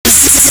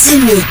The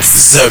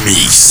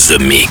Mix. The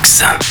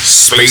Mix.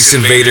 Space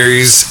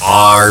Invaders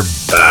are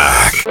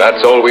back.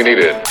 That's all we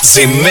needed.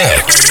 The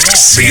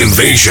Mix. The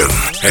invasion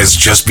has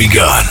just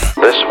begun.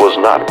 This was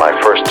not my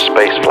first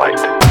space flight.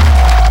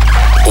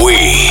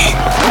 We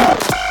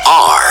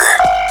are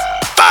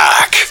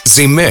back.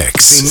 The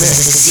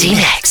Mix. The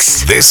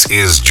Mix. This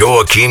is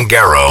Joachim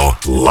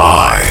Garraud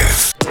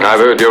live. I've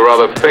heard you're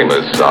rather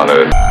famous on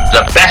Earth.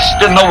 The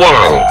best in the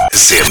world.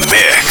 The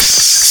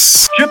Mix.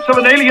 Ships of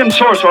an alien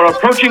source are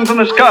approaching from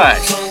the sky.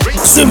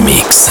 The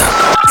Mix.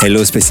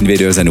 Hello Space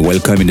Invaders and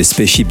welcome in the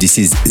spaceship. This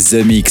is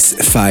The Mix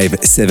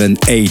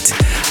 578.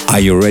 Are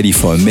you ready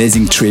for an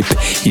amazing trip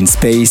in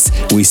space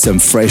with some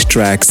fresh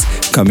tracks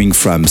coming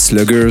from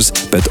Sluggers,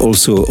 but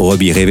also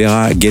Robbie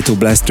Rivera, Ghetto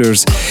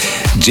Blasters,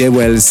 Jay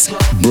Wells,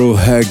 Bro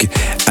Hug,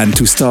 and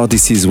to start,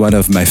 this is one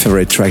of my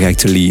favorite tracks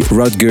actually,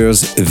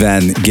 Rodgers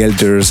Van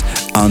Gelders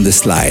on the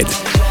Slide.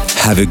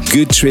 Have a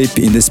good trip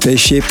in the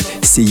spaceship.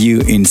 See you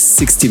in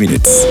 60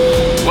 minutes.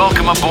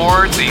 Welcome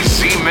aboard the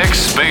Z-Mix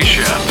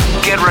spaceship.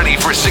 Get ready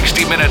for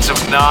 60 minutes of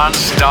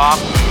non-stop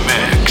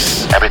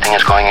mix. Everything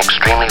is going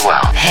extremely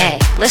well. Hey,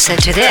 listen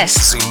to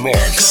this.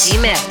 Z-Mix.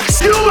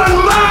 Z-Mix. You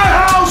in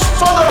my house,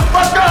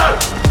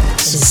 motherfucker!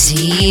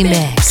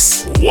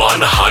 Z-Mix.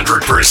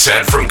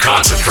 100% from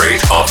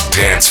concentrate of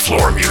dance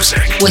floor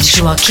music. With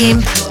Joachim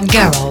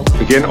Garraud.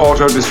 Begin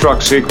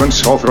auto-destruct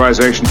sequence.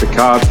 Authorization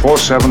Picard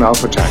 47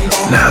 Alpha Tango.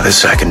 Now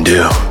this I can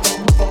do.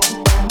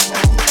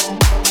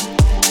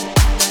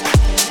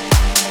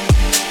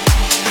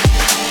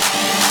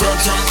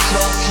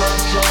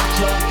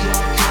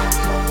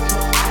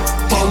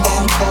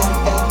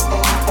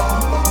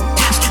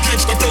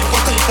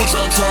 Party people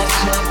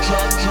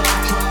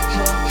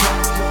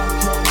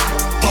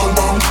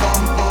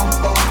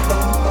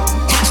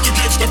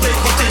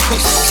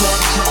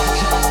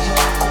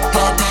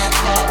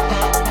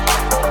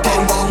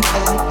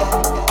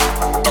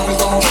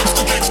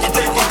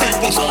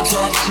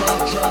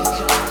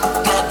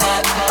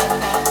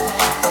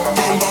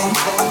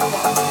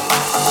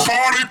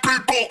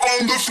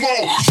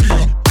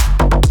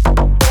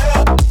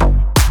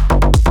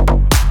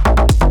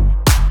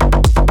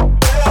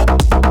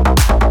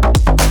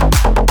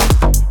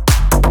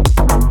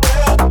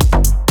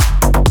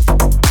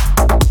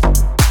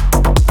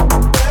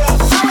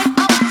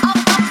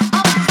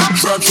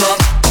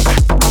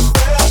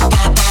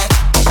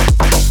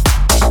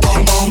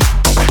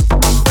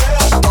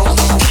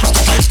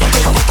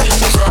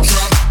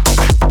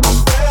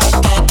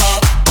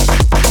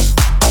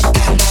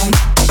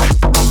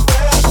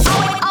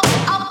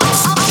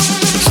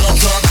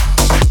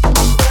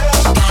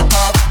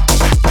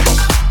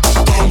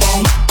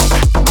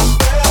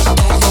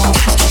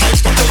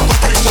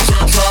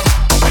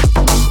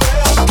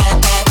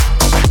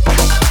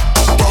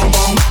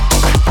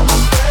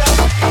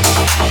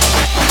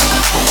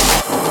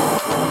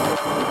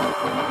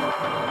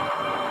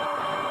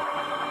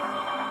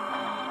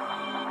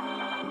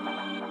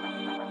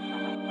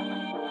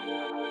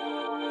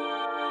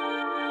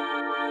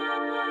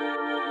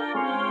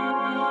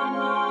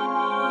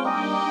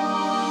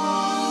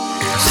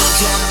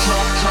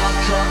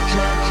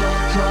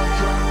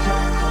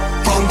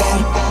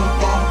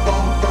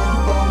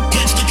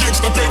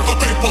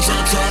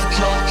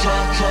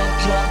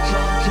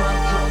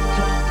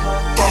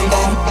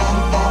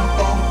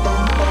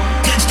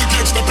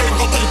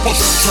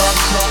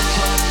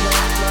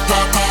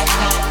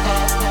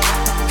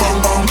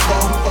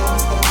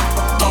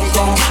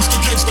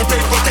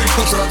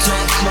on the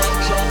floor.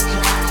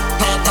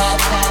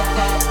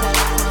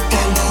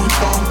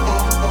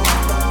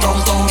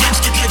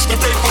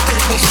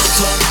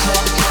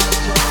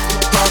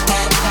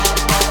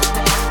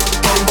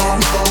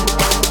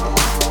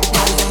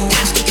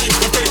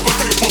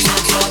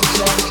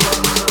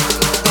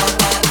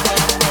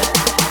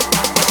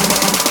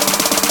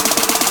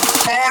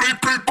 Party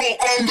people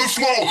on the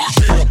floor.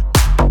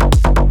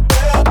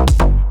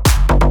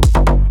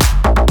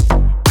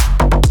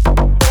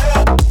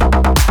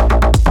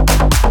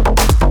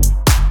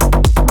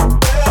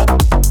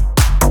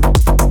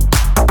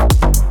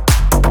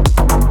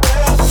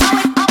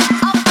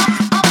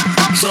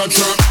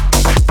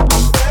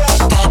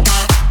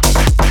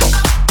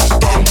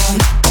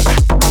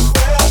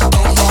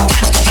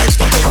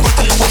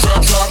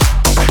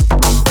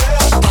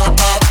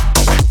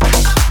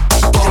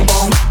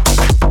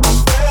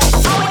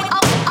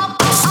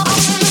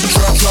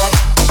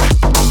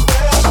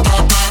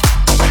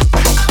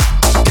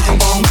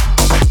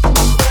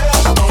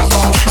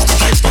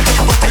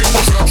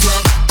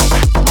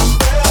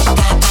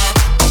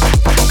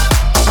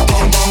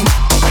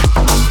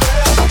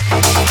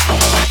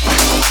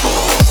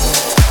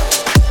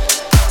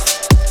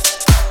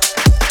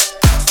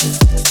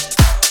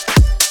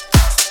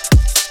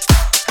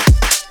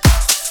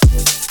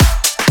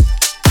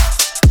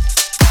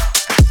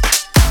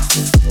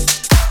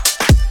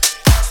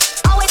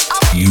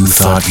 You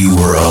thought you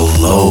were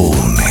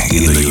alone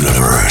in the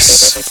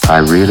universe. I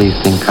really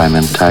think I'm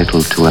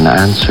entitled to an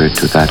answer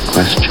to that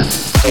question.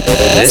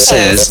 This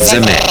is The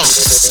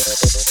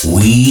Mix.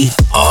 We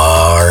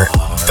are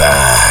back.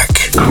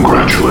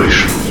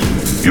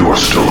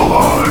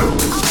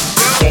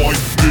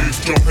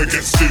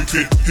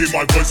 stupid. Hear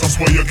my voice, I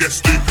swear you get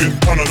stupid.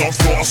 On a dance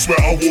floor, I swear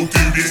I will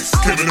do this.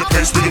 Came in a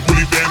place with a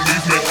bully bear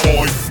movement.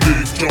 I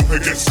move, jump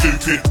and get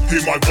stupid.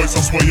 Hear my voice,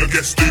 I swear you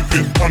get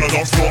stupid. On a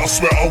dance floor, I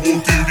swear I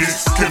will do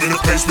this. Came in a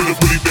place with a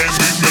bully bear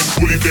movement.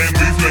 Bully bear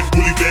movement,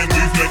 bully bear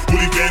movement,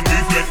 bully bear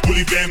movement,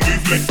 bully bear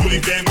movement,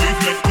 bully bear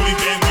movement, bully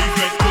bear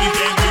movement, bully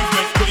bear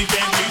movement, bully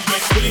bear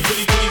movement, bully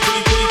bully bully bully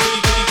bully bully.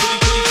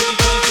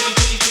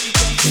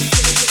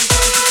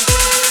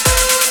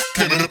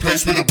 Came in a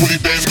place with a bully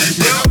bear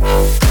movement.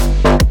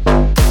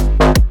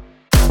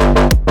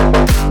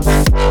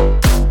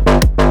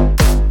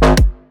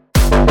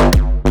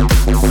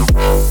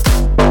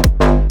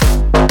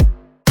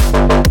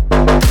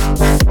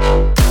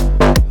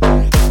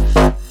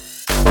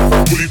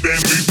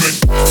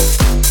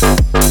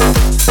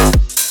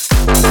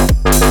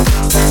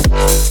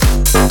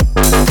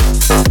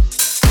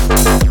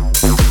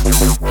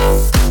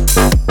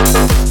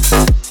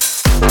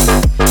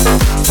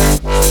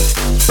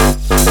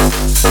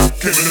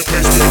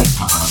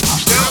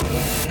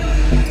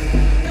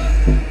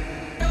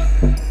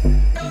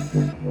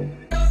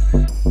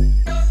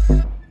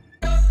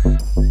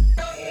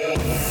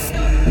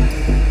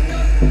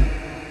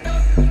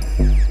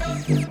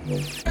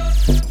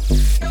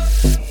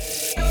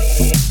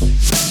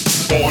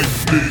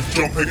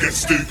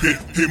 Stupid,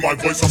 hear my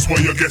voice, I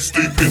swear you get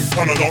stupid.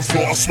 On a dance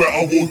floor, I swear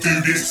I will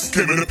do this.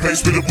 Came in a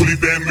place with a bully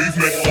bear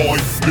movement. I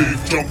move,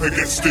 jump and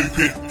get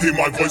stupid. Hear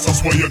my voice, I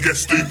swear you get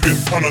stupid.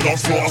 On a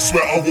dance floor, I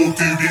swear I will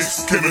do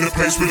this. Came in a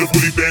place with a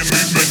bully bear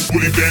movement.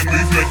 Bully bear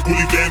movement,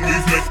 bully bear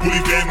movement,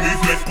 bully bear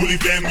movement, bully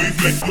bear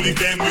movement, bully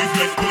bear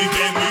movement, bully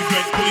bear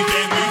movement, bully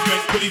bear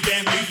movement, bully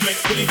bear movement,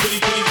 bully bully bully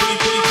bully bully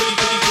bully.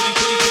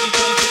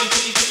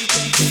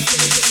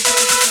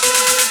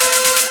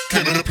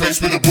 Came in a place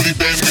with a bully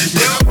bear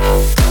movement.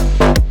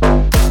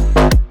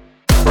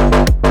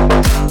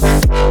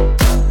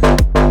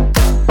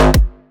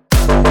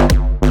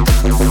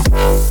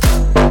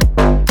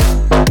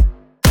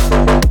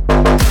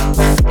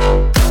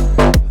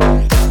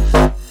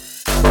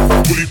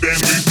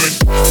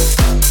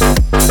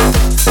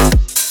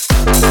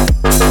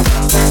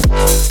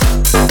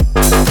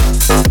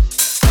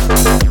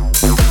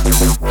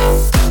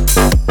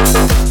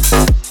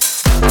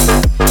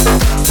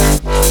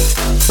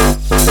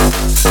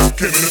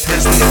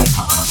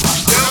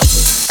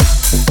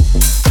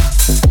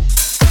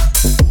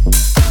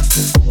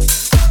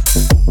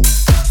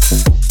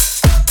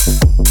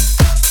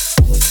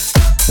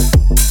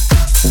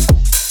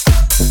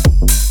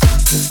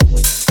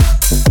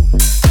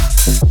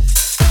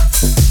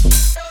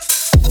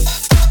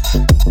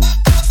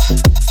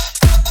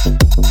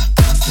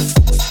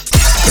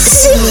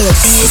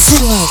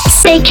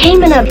 They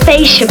came in a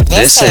spaceship.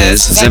 This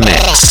is The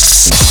Mix.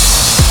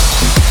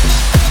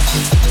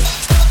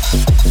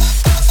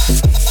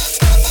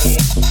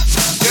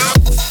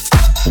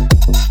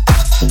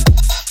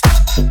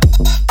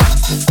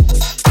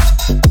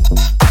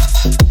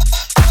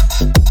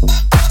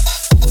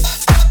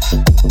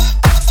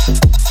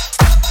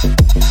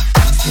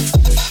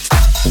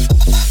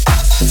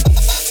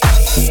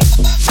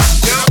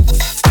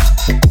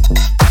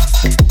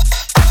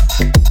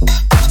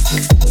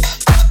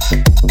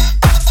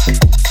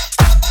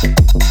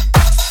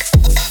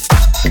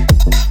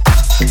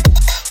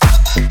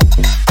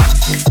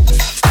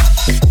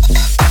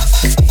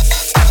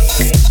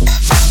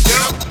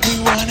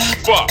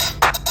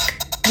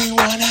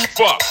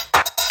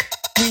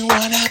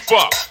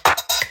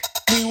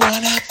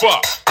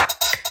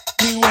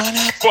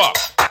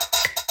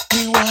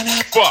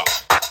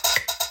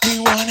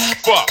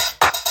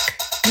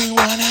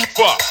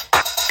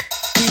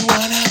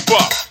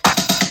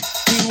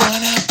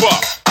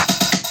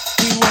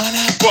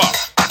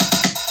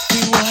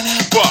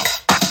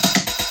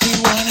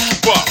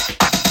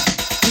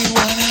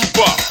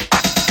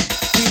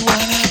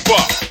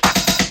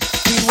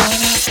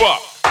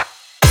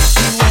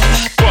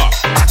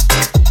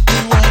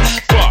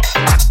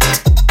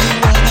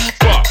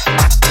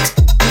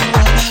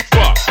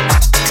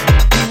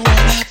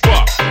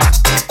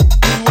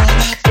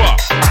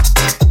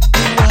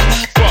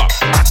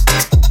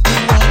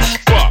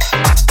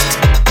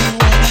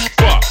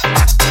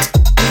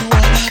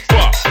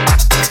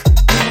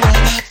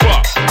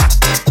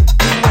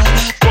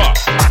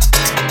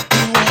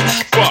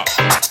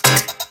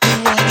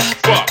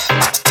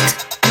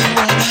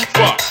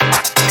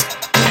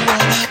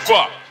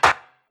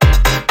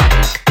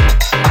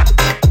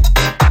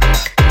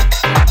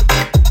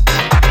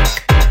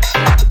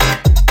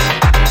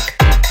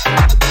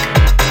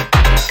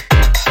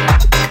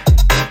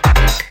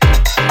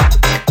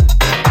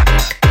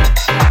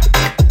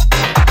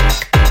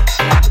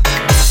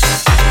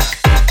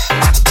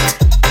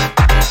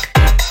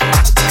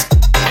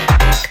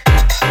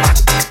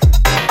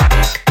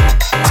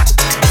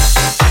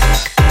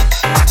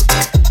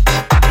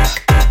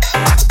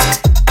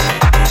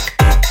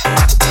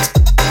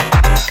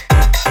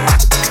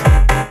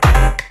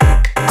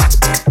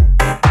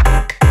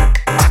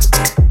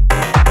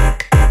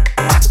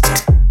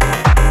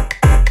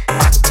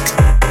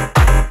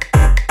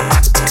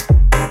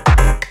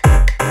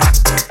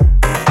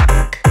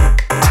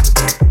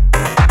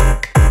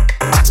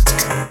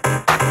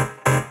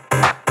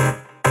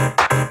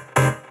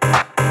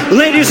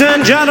 Ladies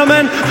and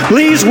gentlemen,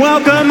 please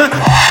welcome The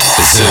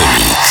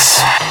Mix.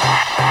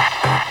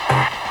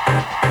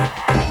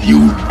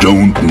 You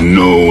don't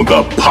know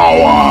the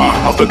power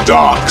of the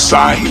dark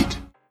side.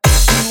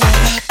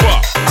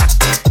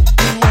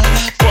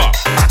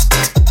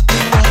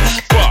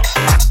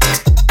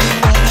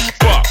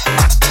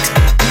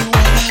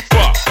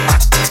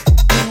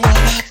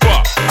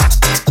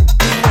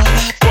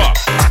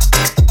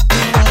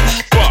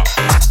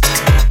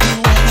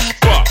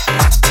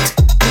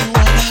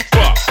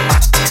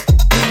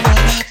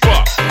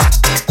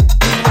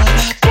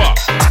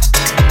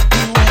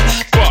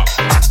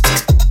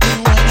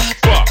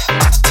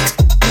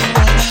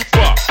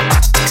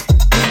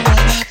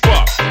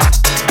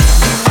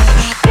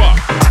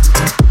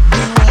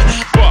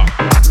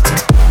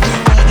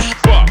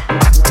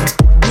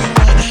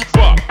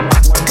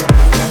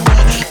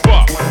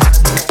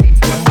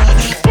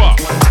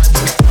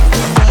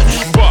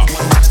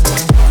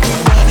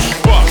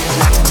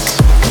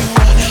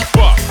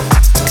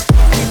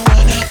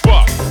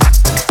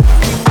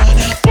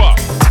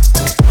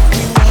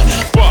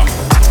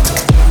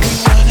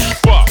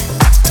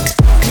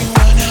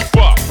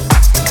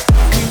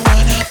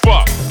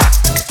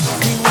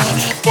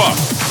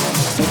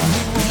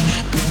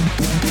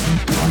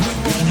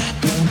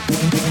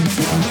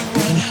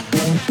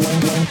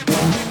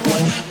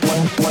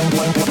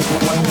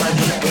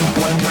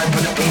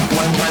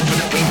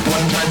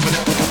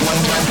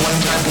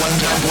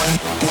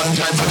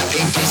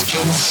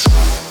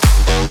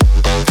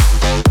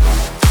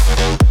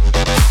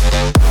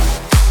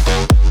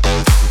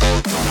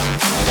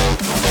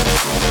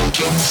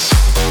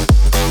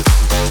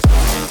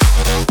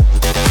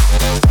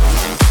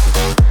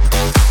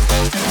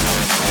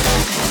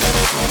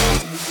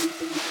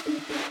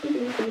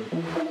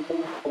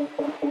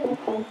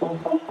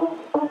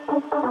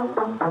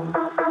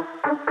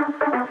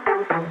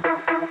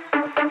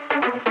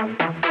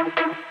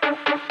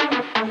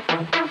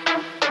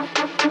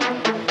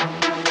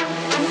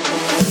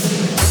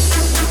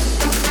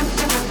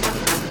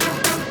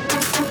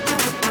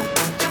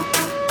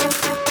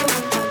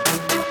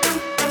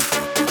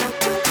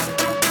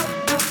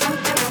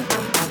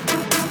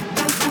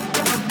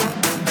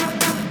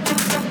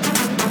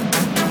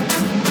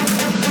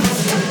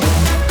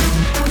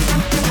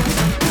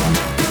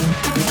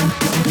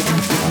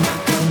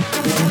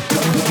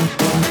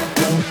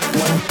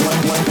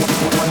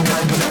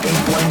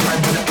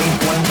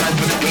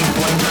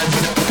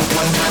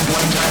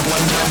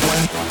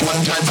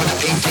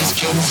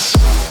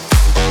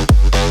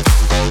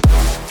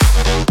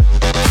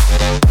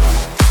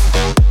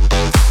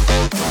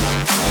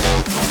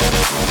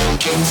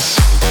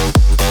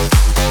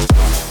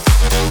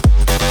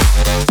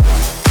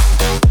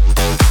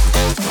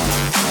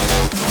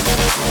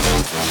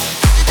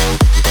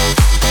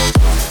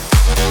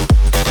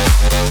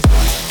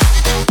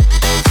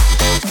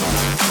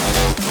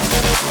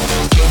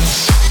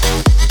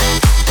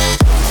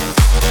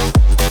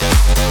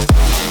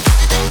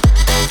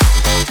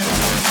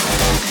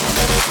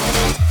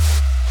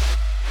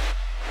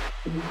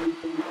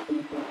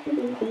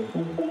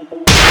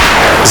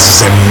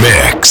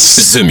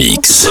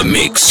 The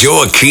Mix.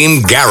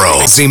 Joachim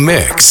Garraud. The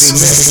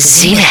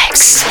Mix. The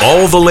Mix.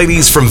 All the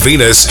ladies from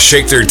Venus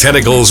shake their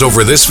tentacles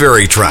over this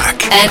very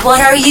track. And what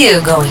are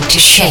you going to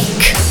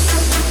shake?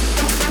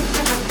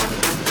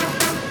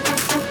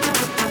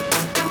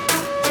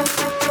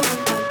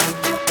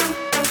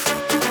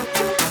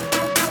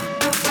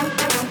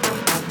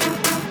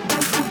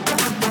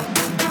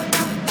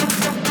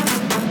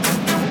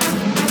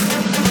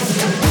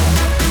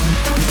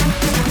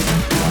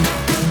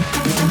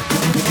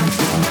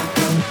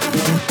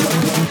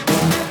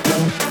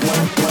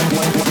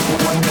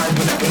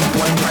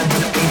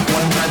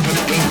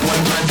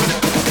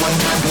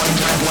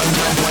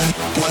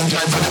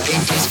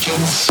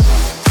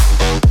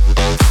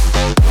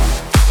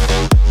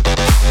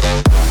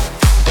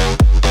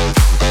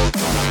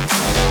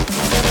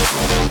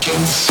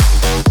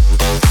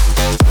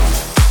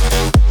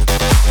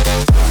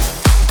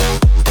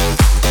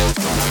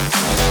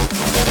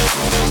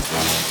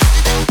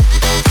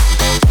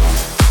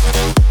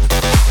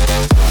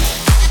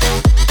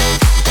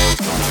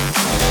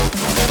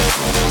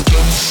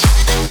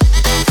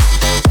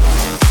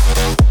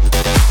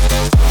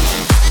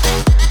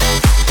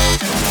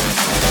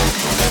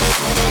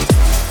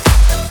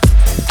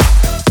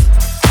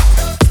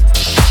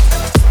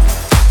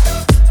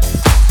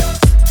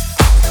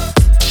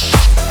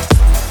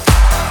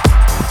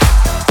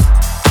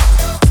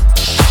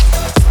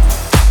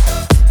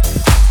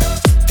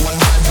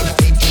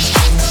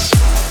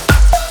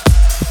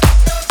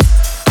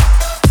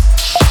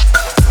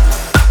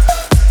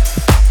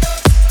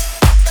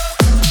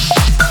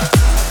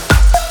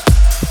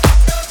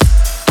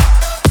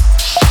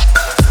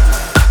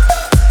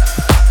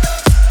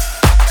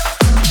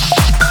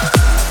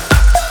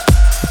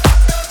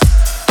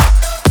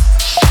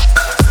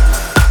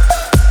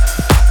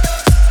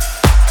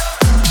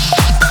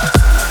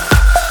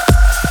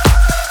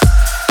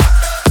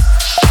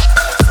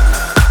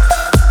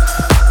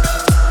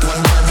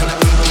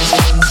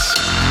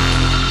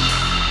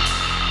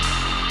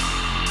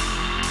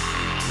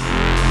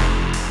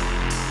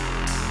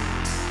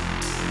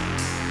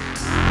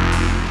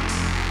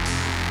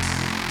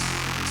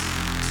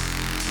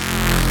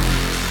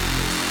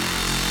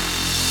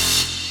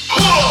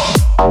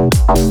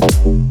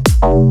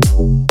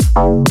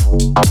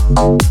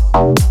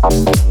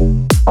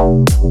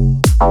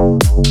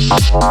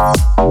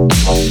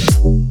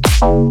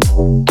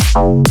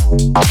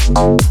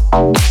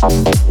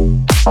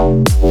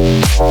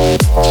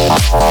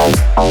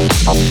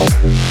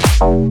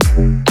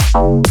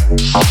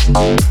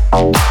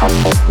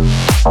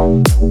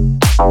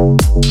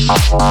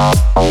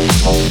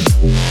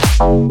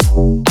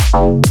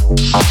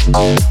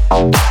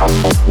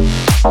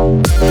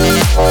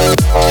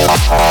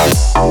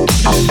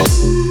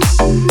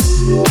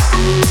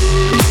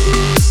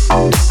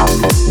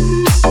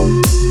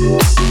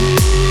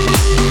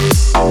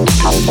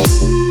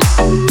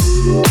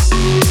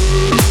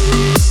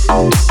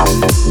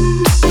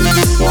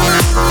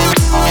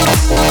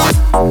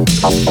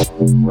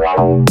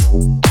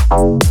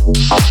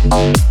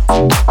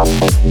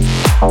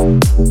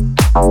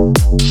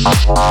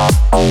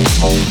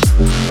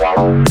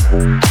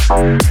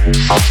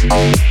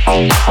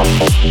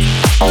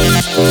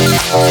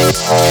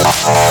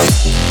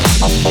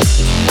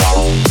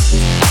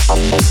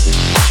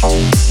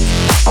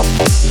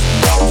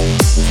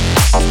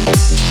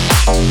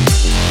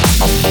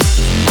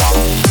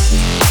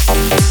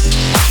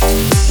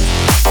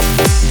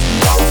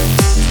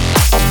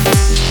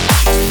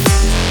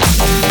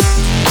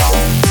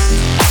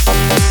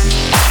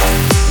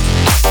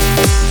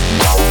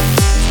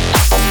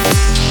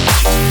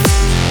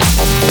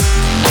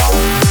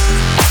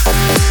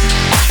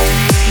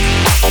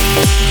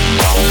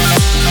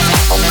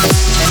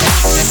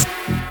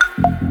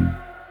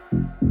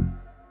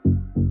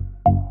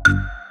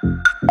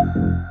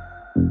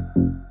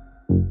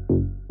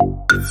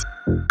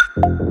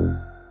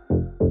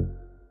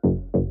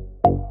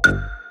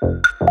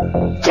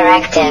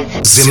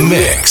 The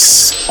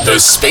Mix, the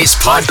space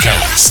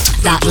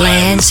podcast that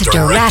lands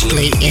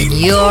directly in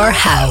your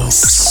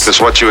house. Is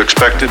this what you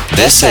expected?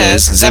 This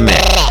is The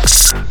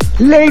Mix.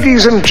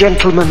 Ladies and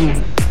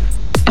gentlemen,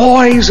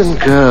 boys and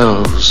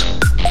girls,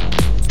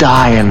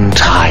 dying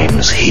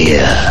times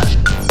here.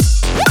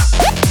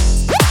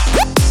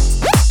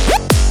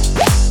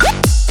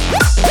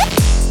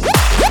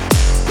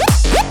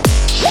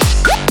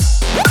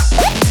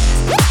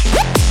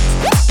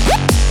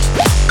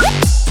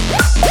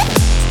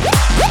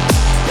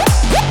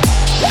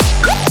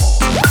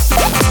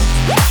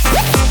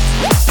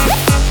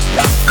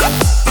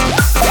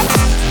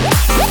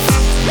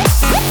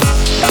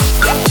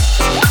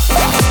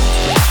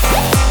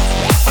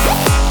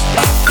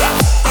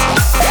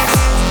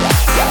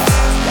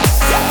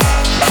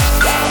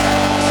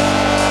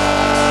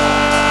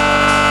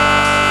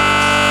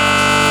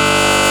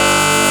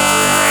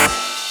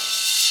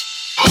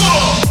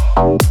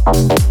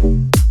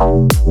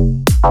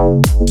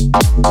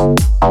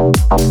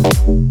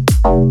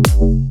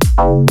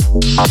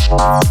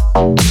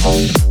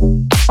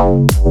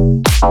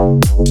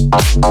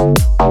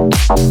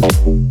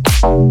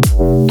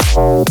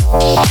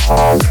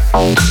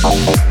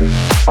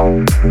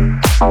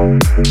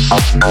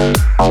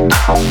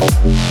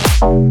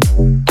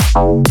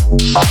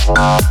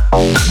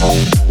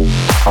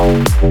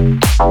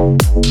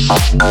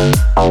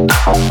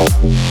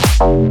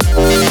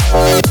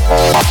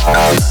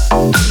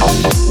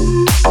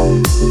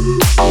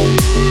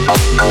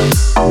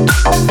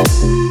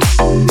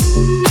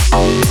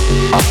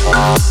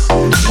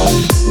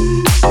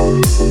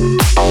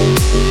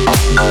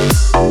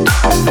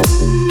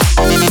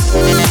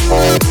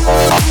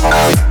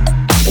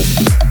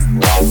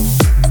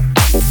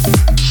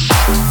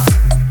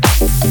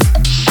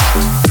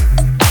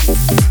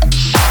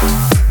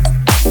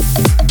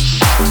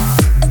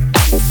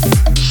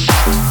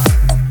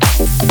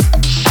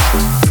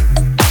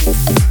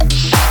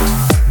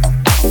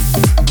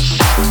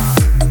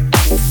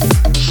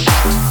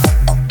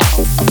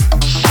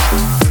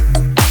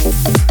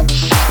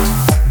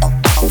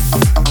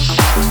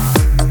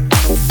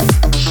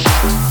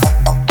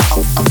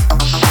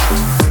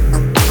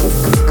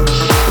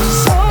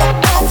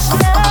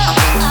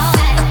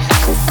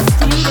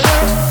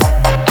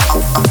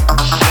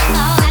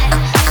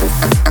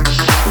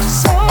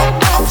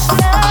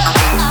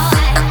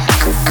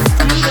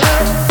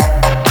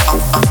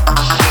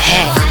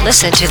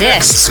 Listen to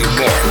this.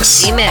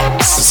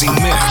 Z-Mix.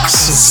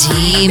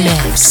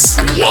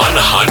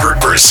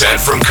 100%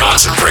 from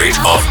concentrate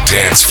of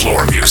dance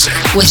floor music.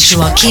 With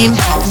Joachim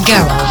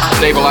Garraud.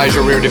 Stabilize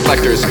your rear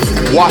deflectors.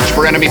 Watch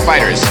for enemy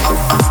fighters.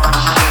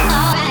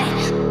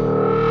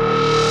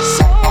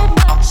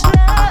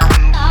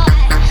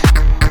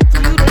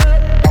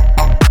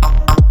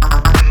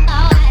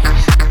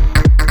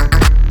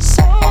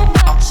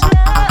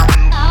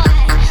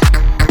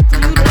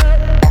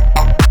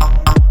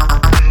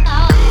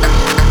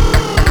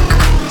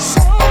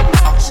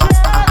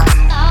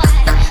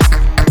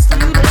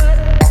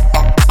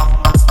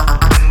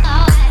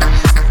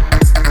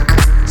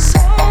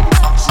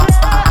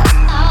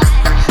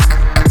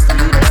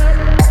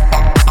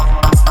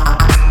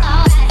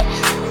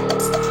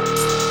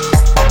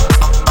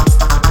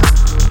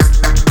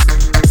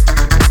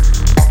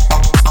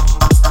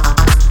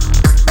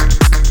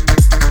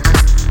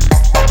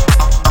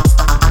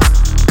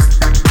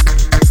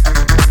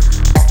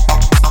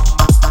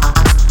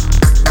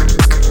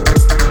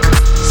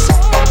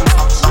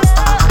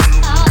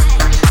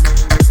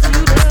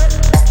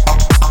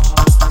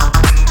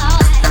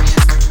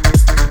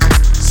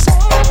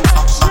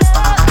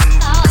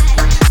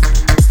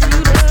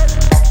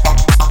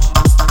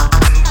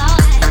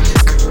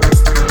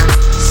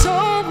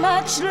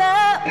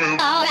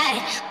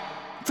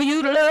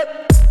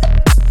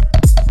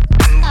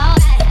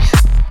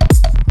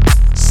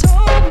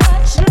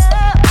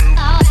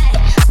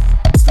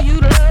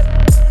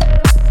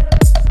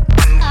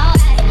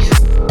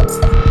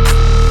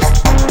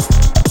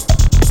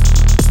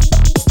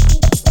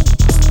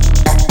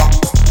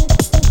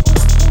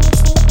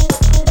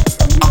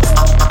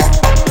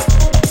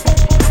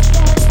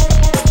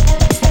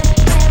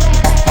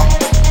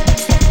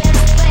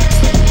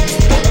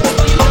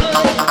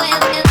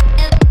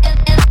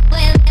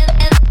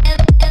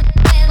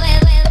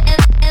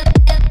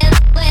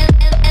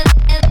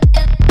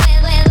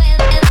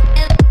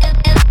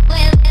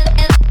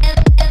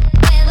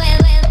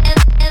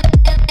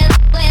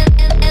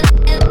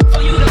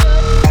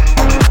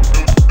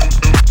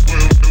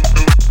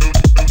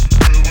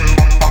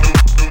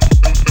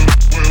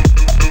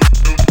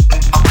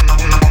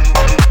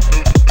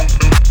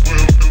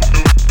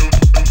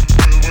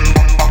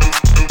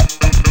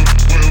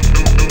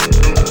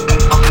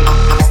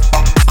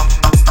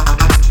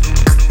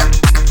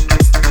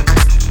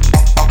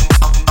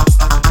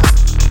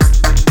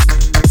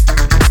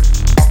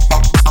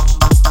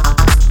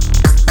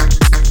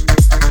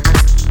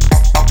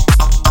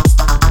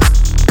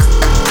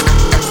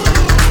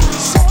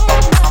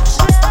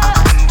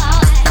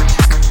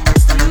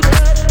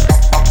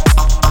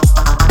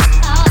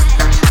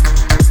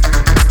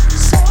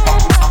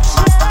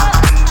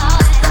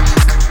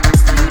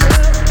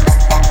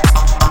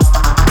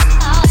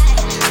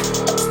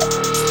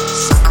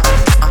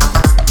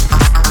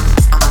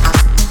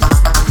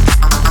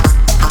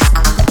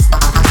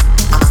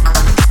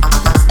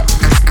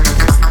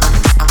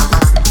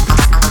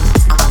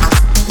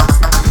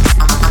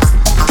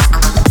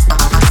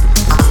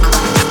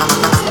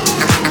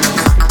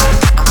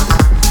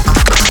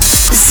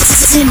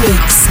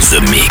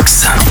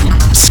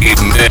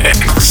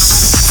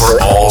 mix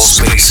for all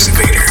Space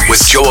Invaders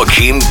with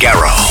Joachim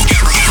Garraud.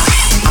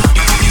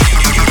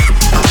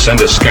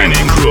 Send a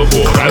scanning crew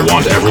aboard. I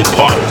want every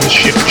part of this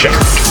ship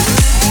checked.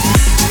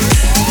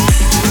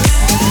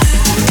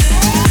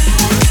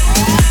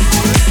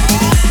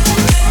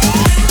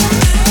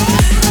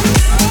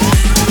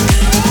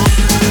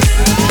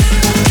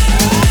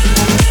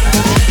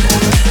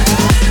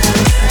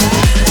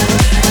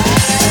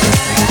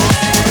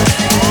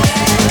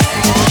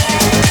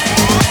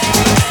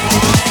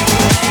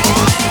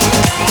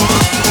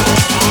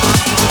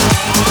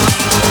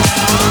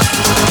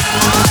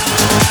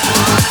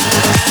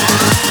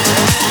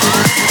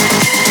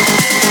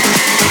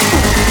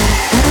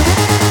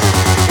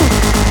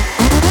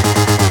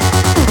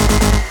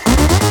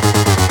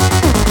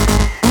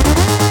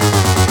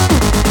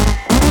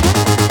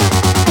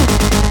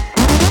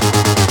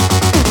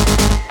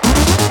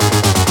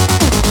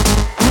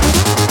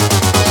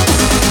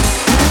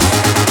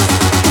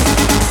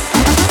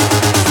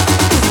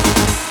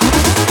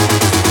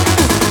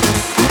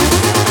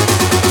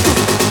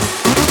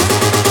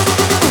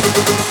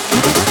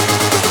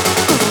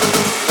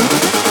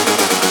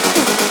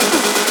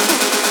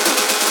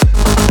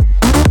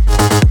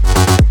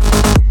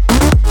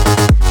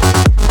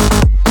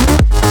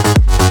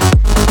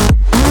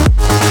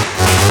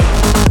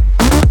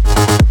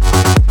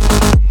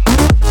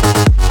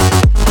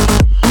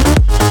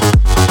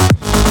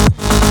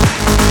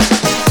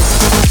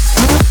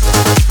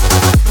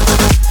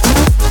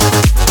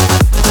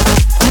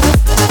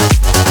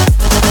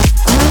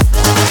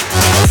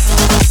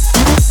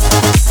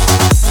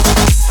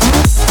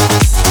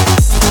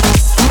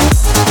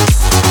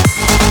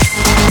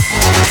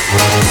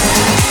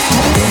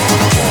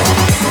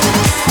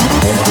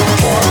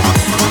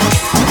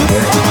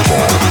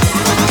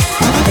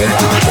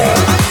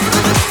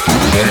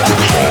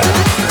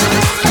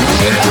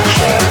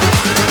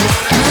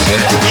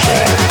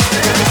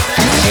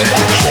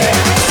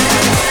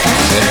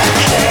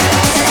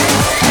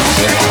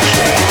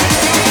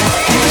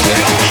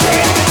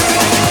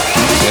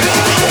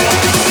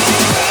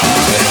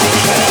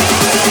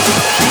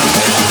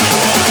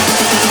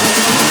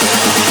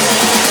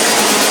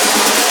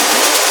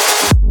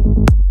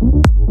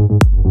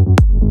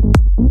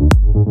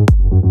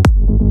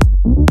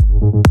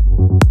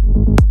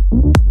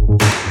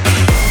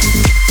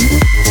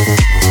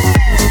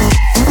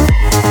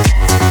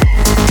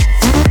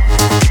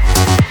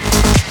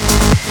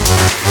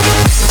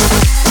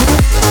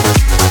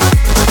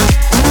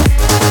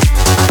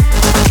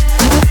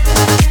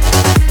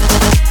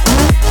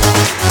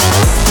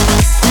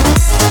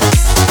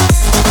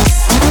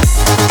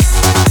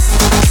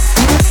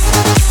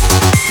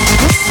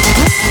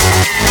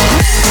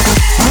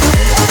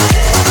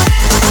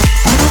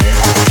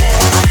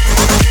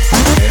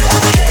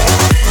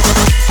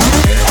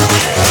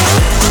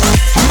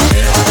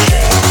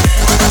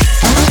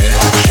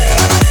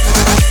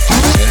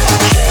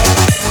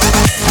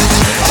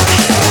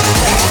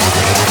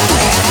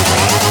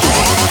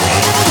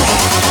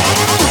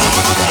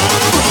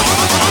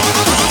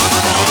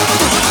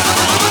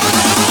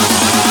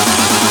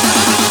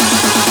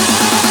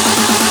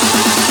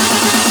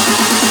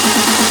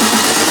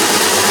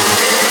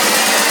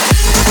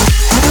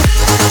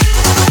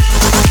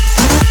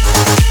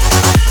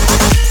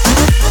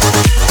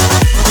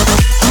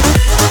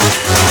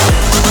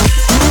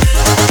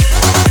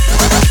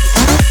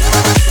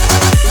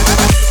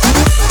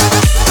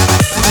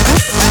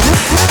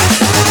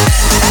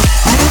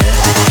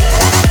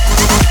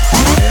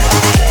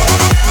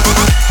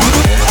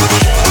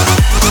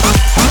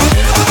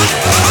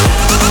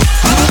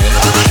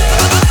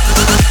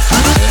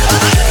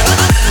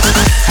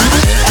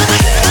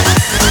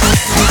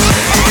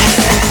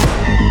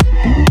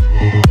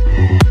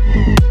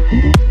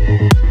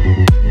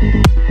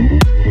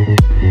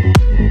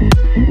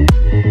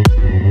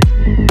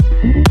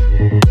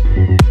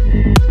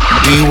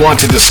 Want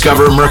to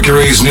discover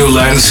Mercury's new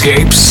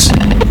landscapes?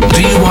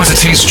 Do you want to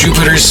taste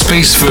Jupiter's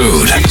space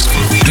food?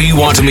 Do you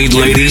want to meet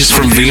ladies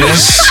from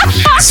Venus?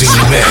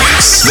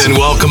 Z-Mix. Then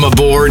welcome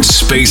aboard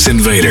Space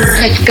Invader.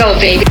 Let's go,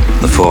 baby.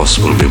 The Force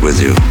will be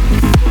with you.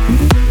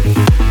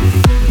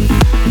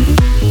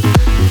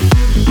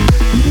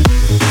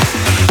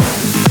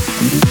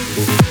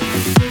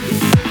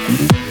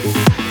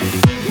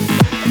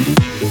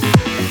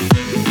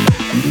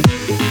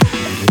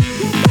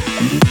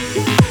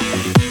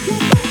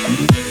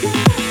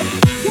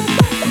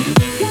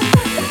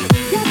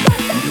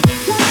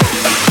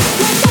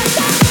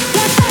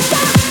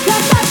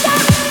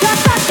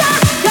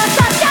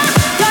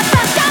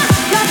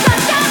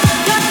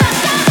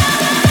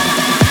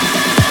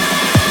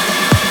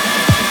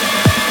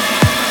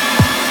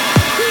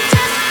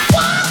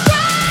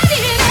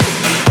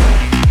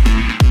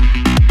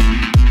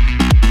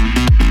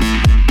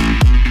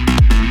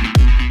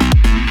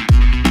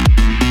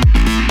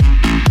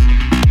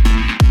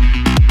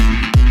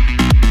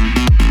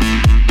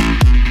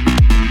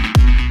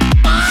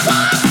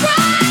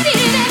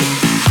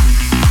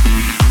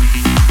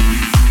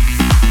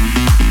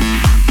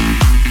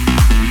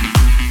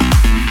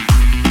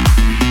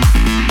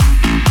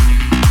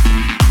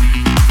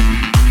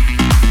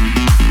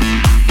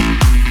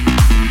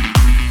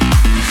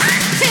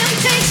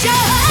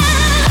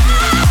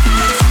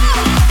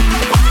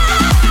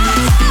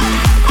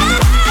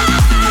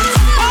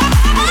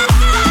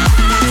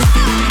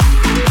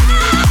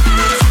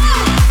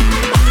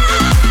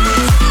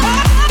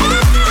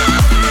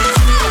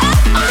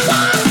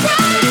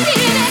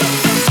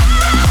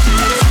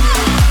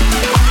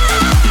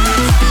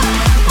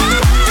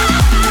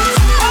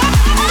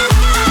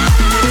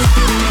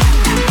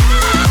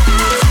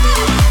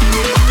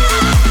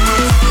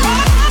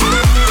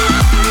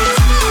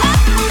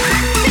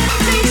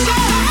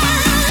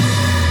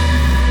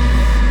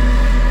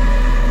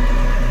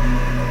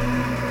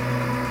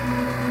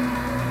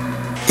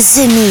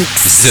 The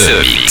Mix. The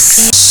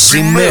Mix.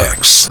 The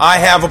Mix. I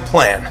have a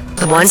plan.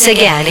 Once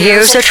again,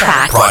 here's a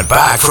track brought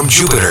back from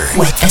Jupiter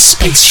with a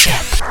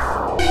spaceship.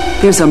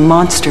 There's a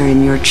monster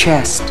in your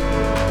chest.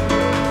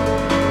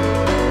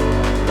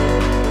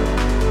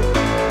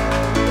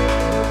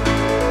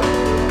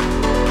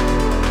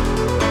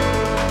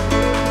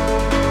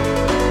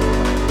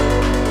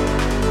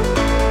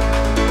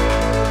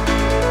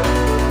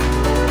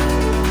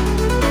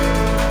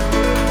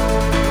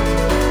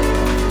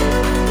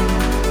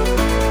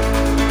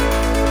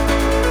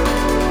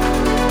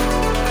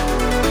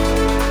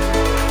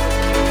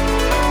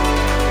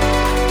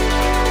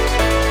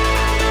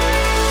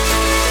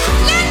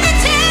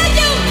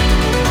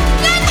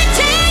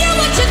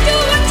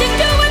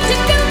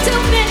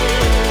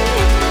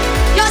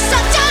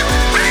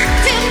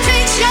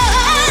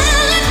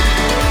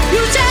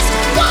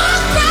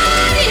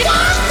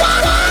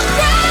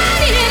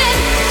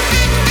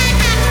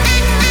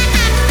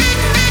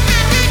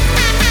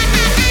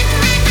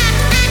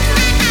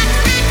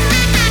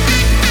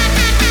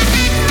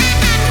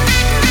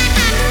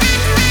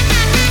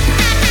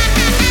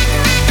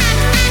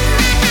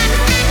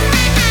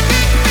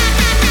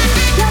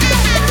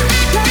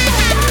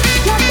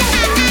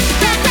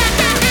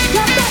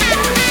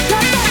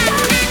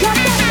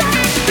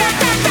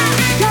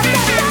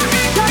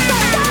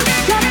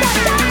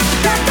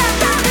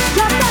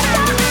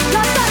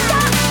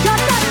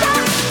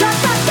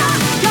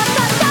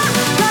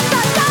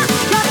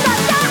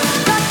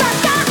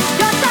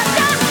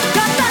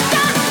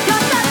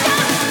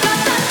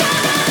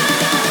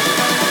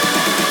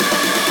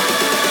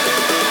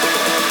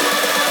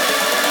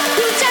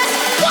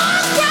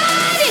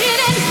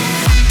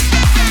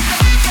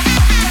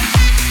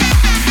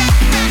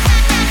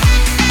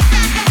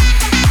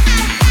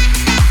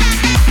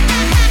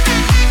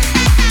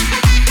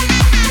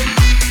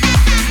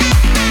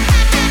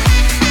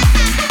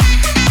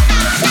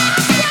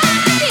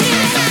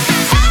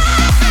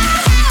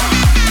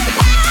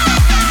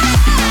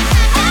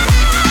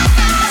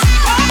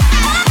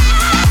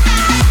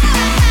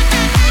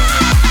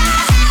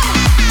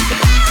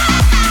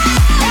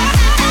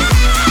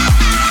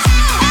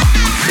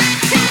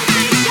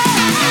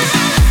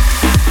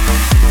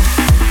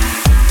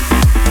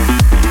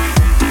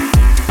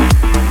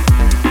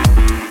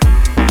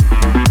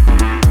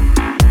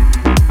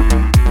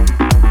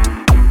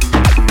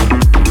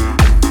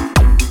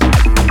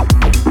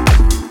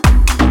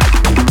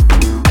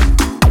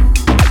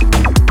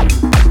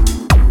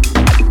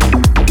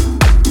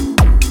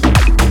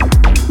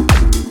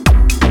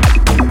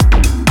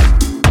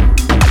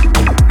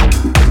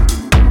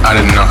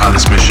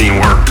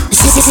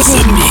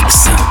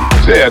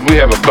 Dad, we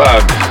have a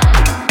bug.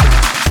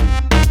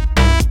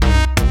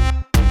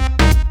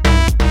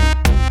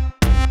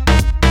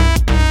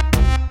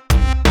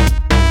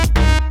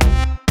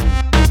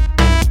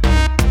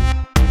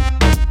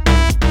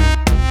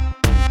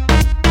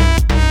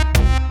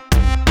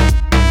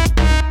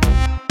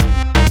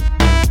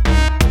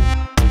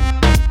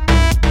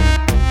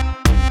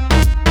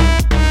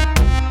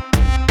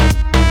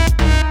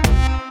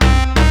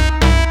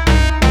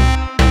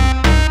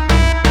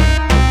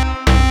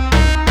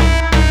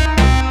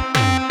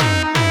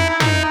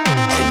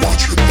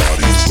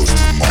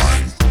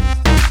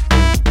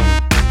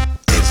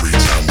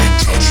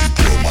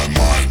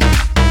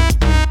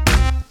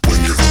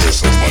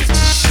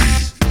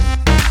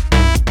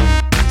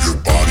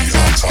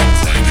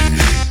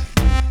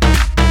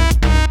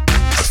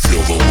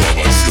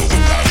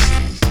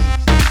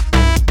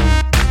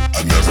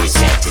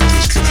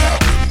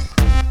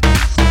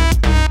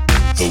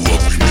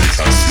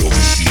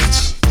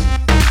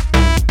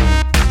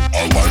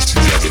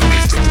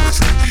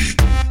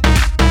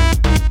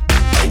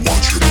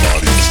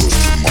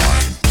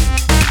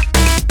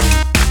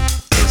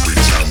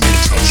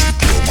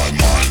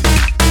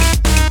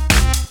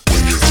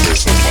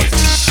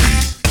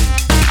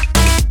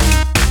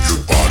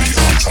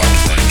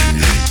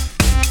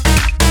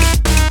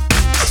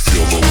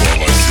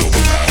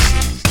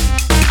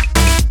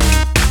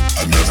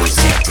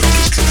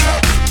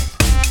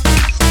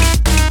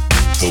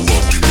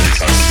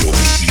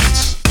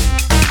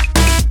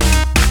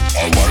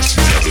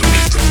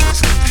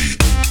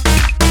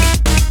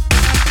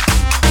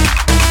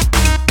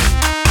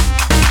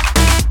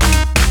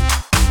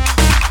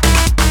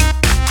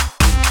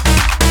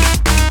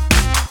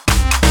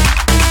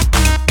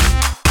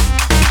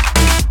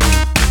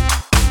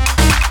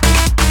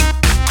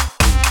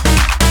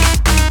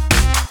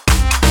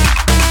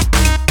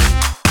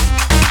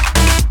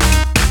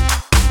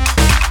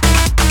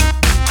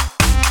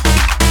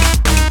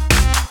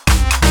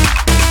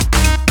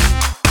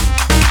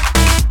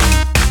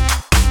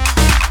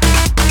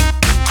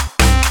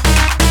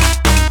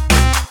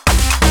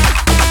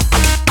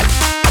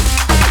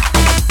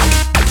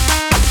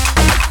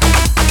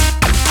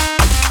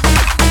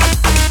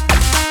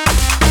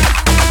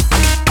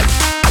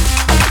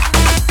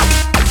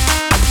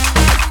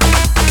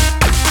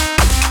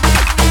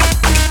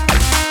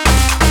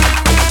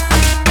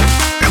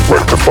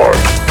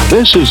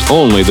 This is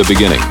only the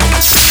beginning.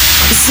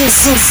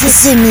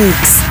 The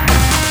Mix.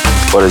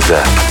 What is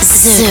that?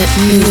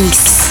 The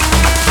Mix.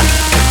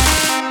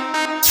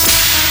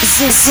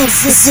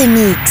 The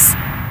Mix.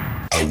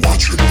 I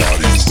want your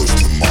body close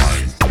to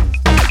mine.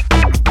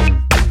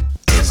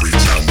 Every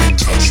time we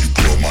touch, you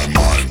blow my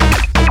mind.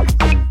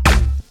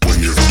 When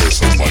you're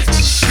close, I'd like to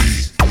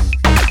see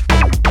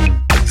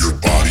your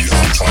body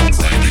on top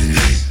grinding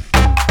me.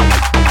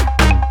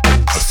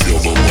 I feel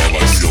the love,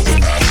 I feel the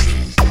passion.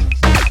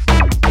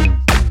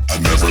 I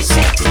never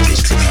thought that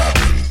this could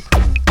happen.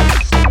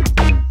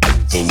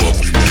 The love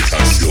we make, I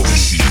feel the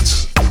heat.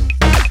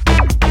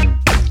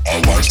 Our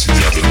lives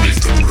together make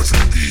the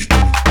perfect beat.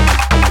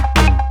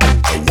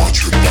 I want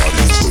your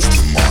body close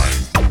to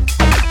mine.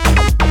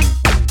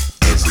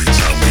 Every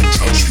time we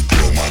touch, you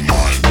blow my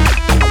mind.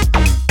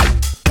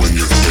 When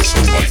you're close,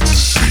 I'd like to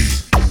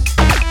see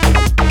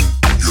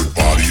your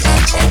body on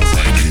top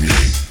grinding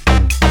me.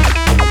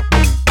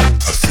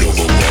 I feel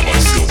the love, I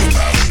feel the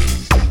passion.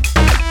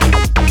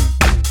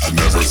 I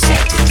never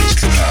thought that this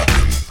could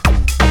happen.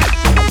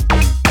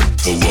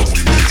 The love we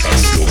make, I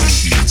feel the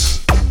heat.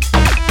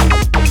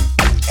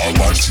 Our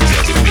lives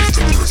together make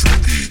the perfect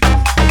beat.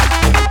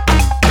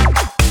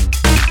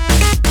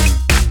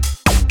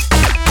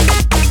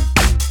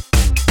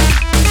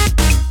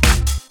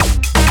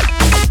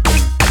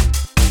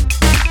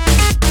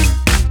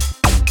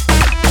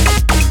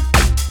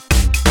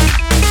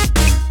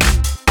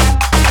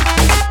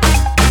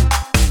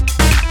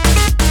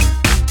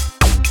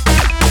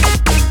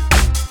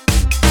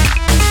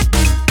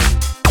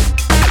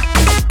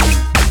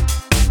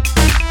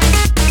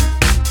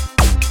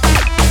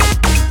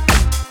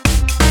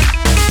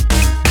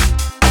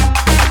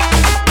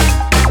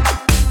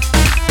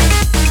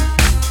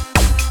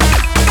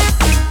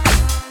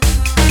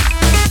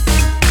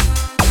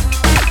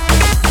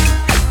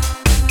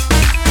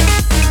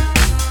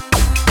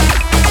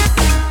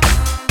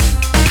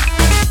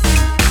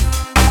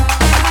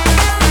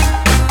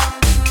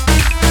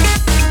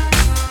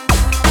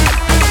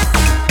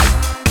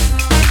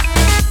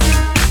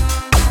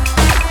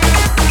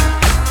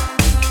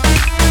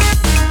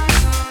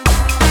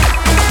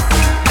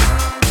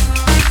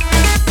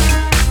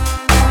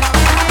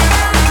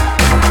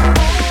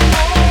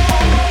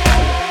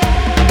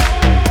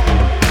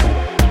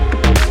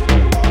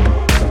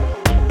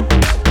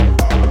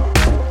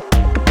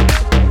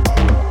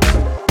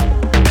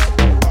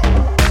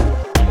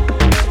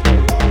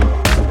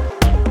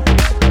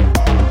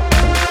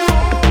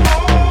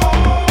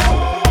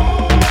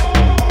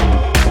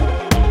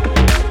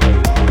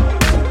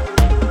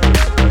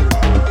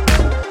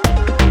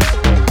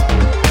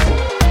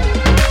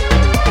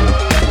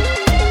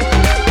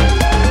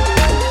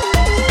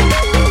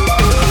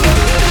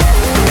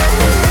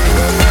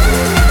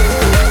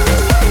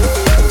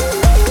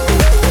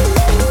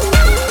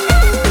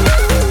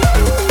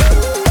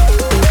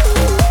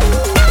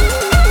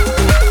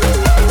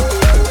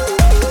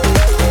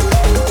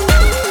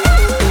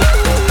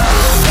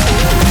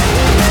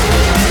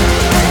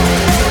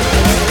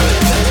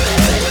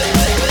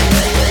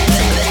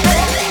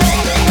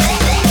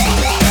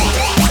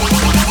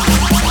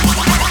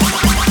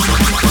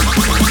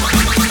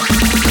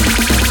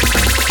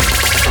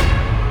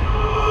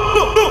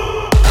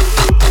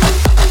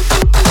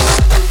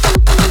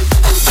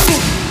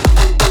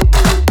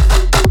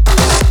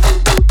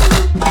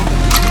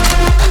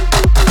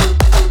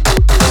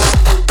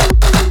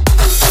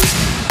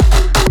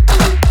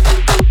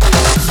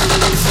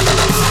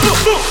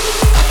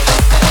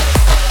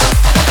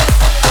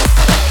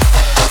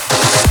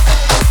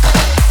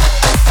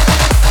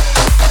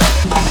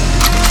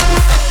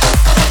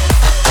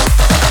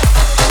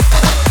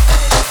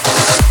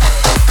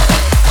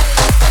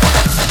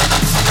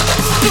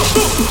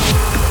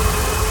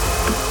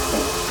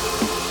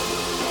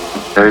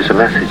 There is a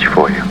message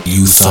for you.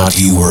 You thought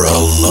you were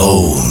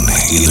alone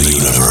in the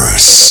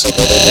universe.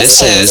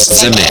 This is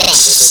The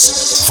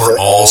Mix. For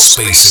all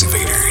space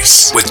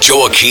invaders. With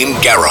Joachim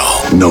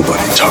Garraud.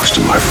 Nobody talks to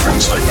my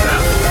friends like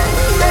that.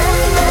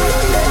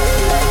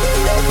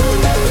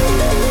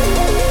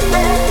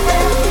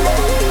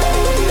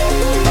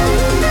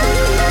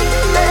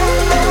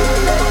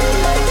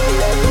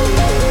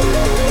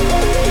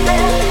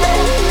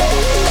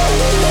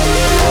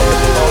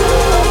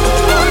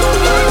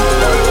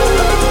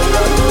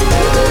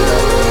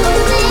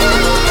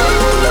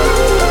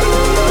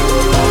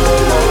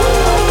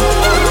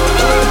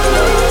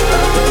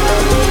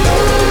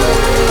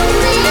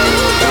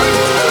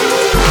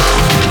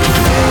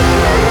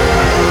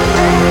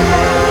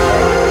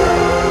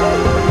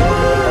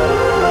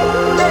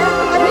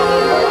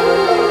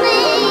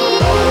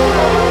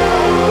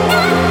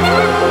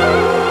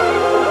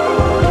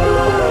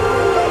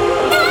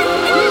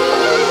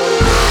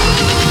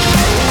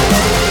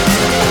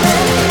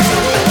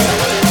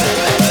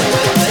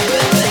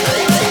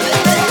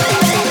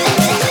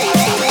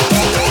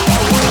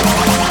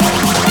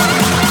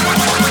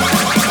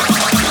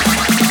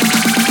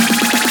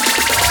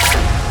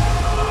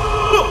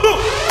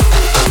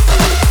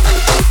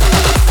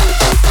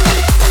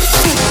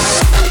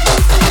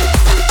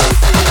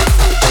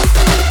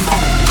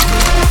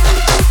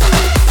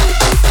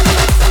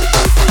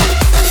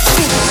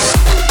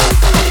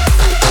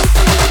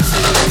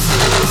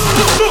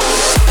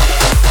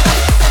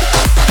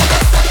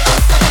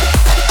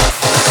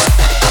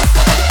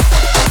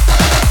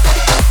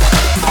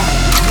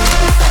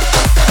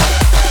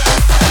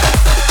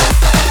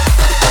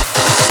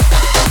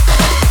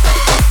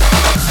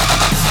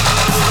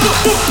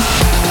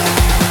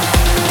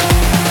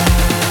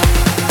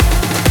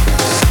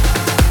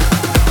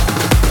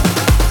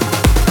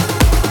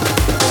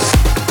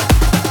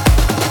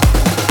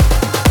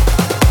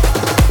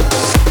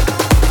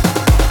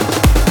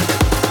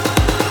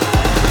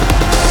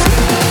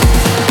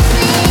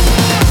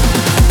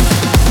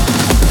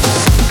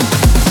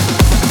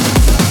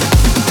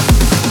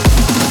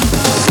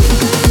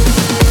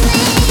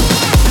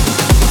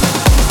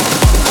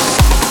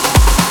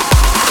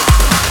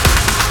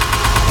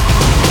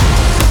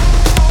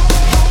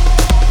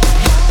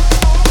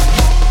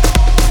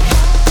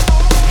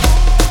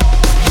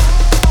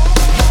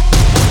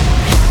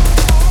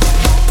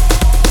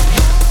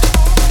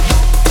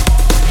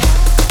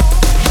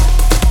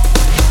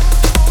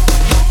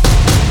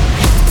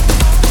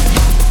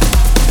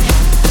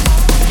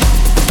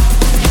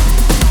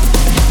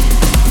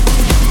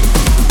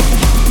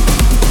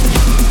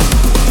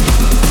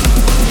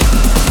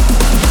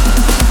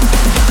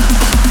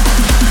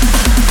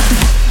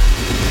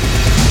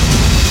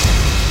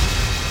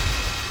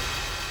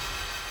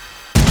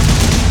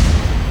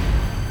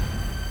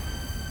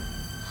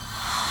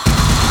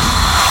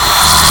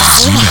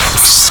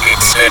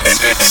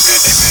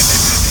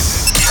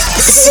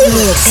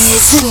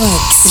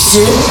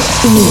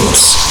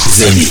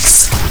 The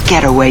Mix.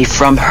 Get away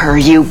from her,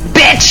 you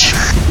bitch!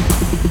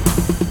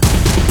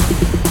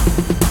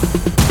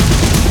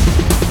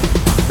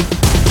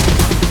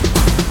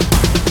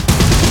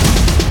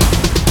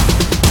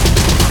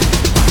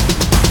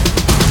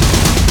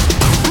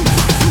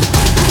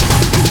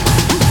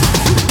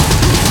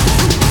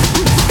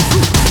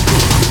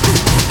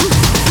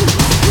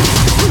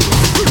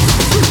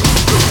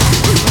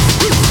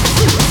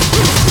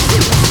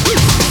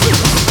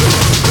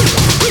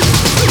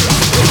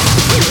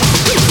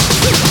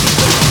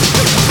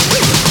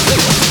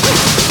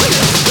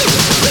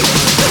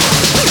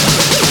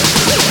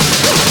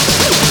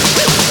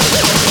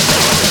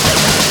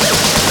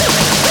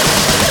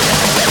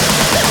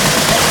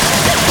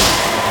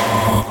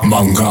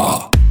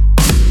 Manga.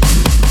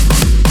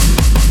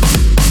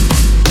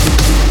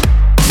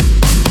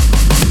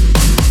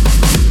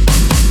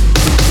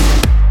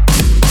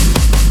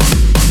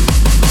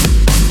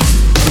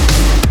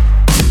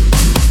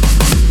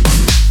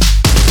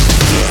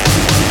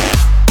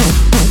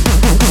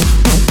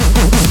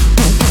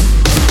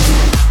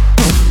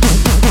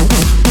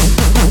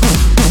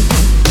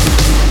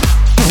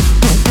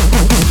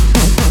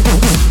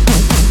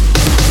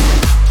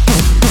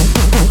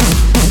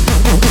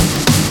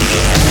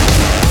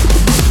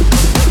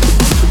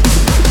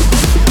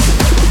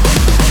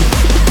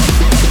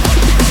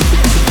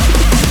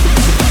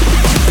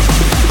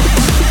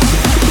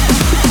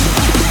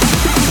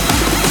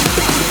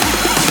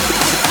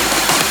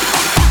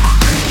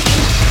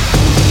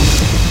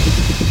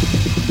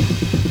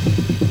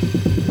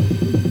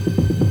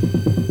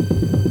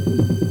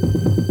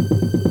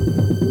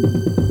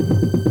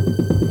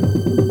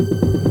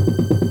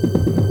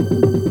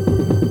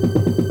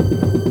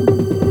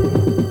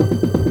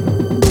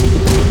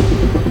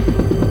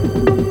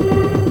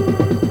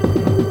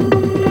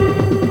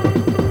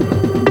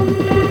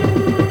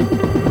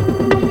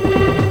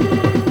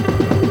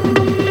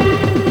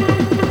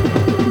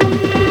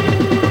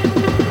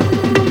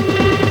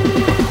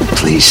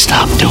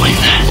 Stop doing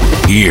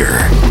that.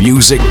 Here,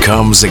 music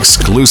comes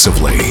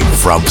exclusively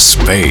from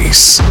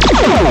space.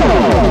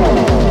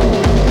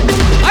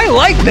 I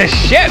like this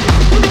ship.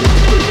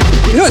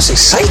 You know, it's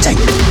exciting.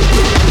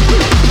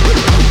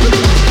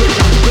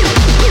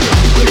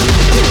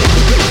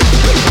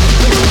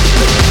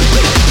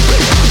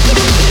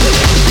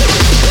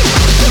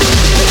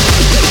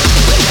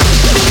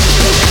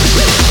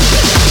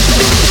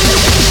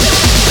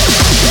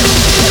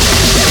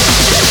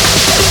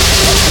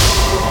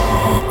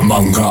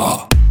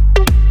 Manga.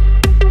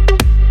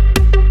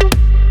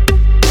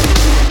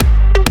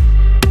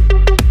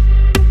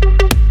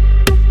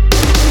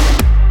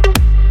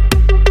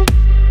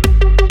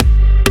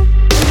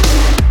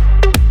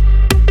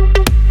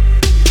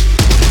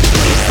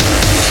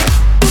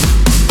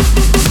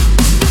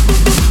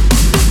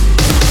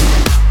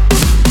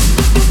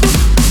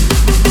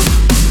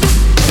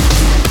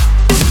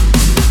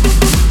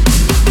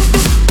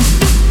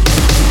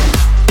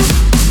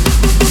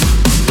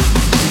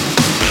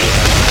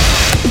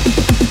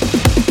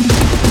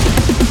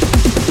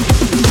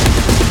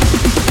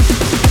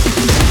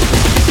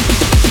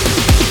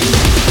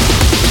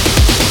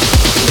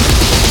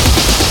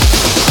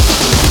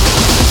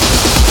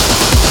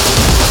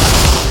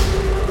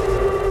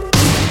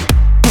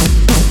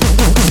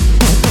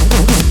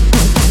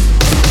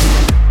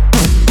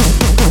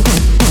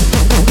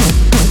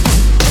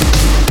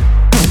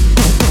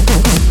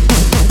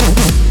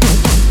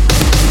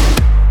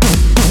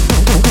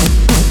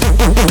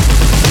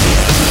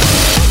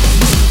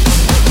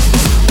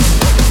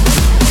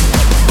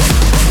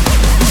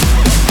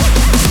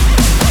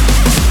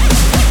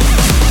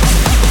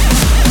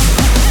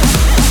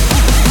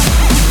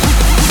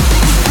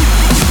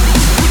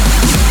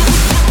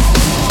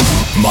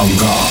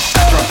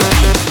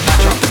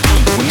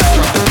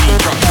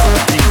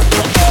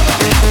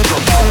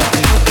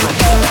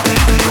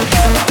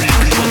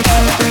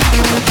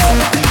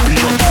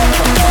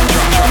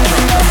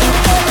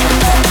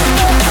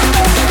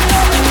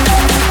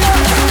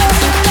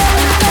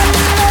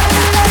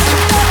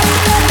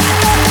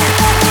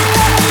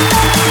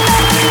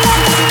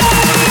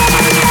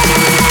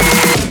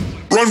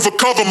 Run for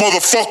cover,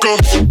 motherfucker.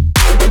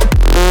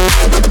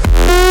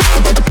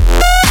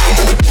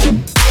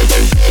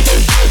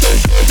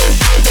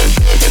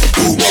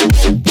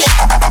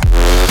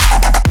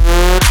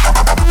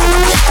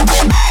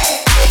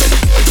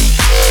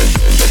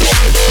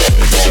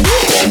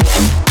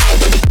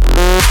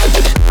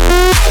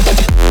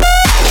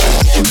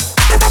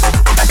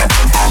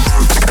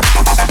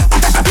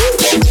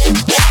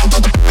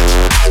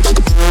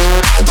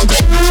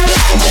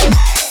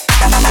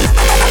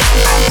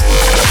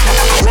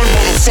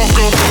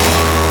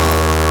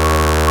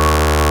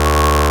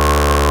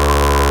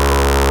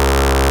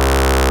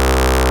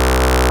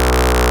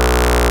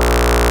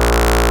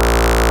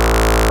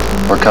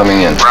 We're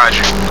coming in.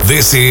 Roger.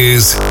 This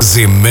is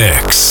The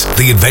Mix.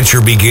 The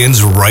adventure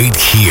begins right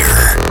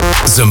here.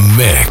 The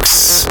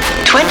Mix.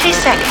 20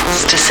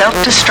 seconds to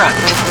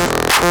self-destruct.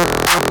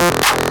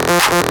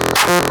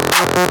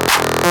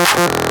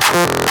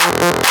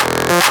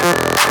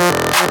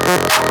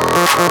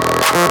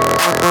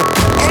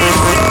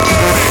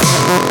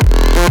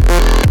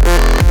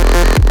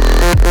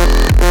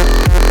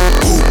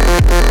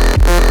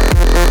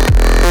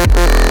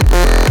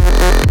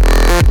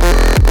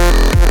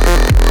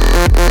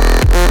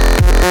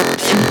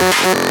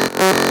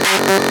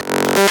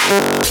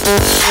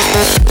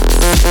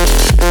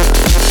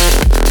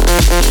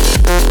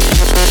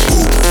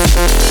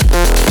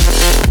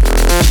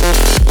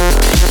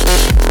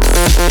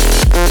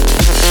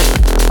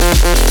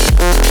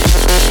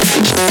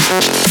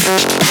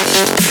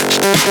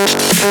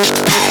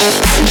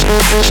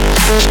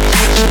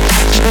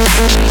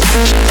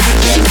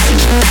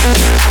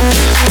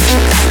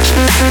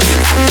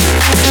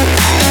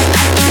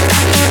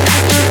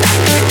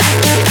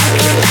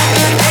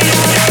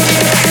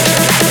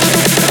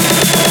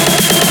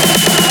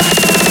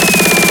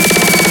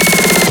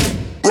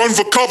 Run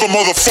for cover,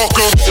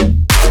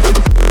 motherfucker.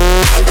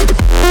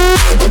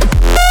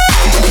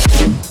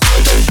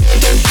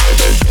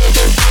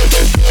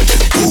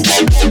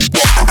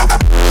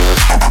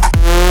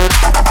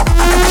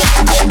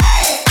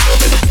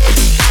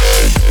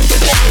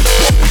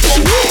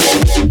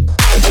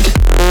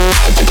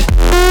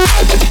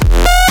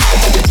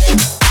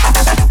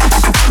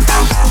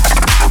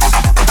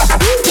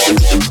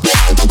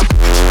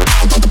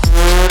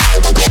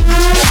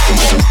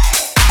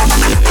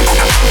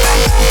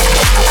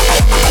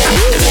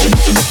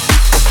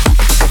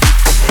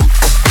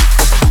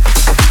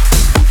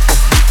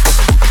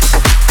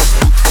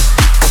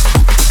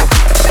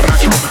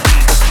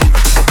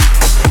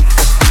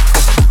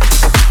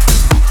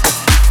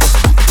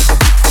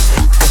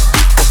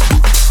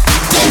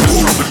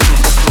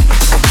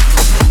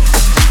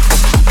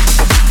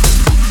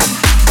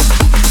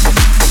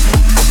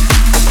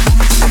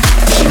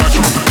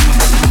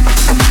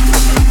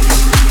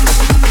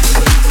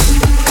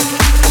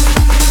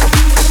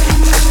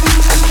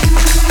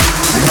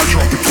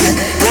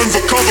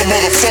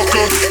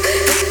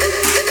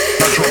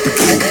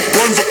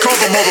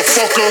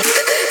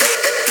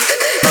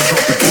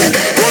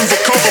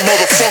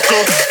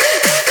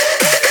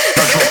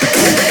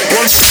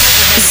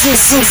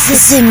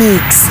 The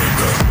Mix.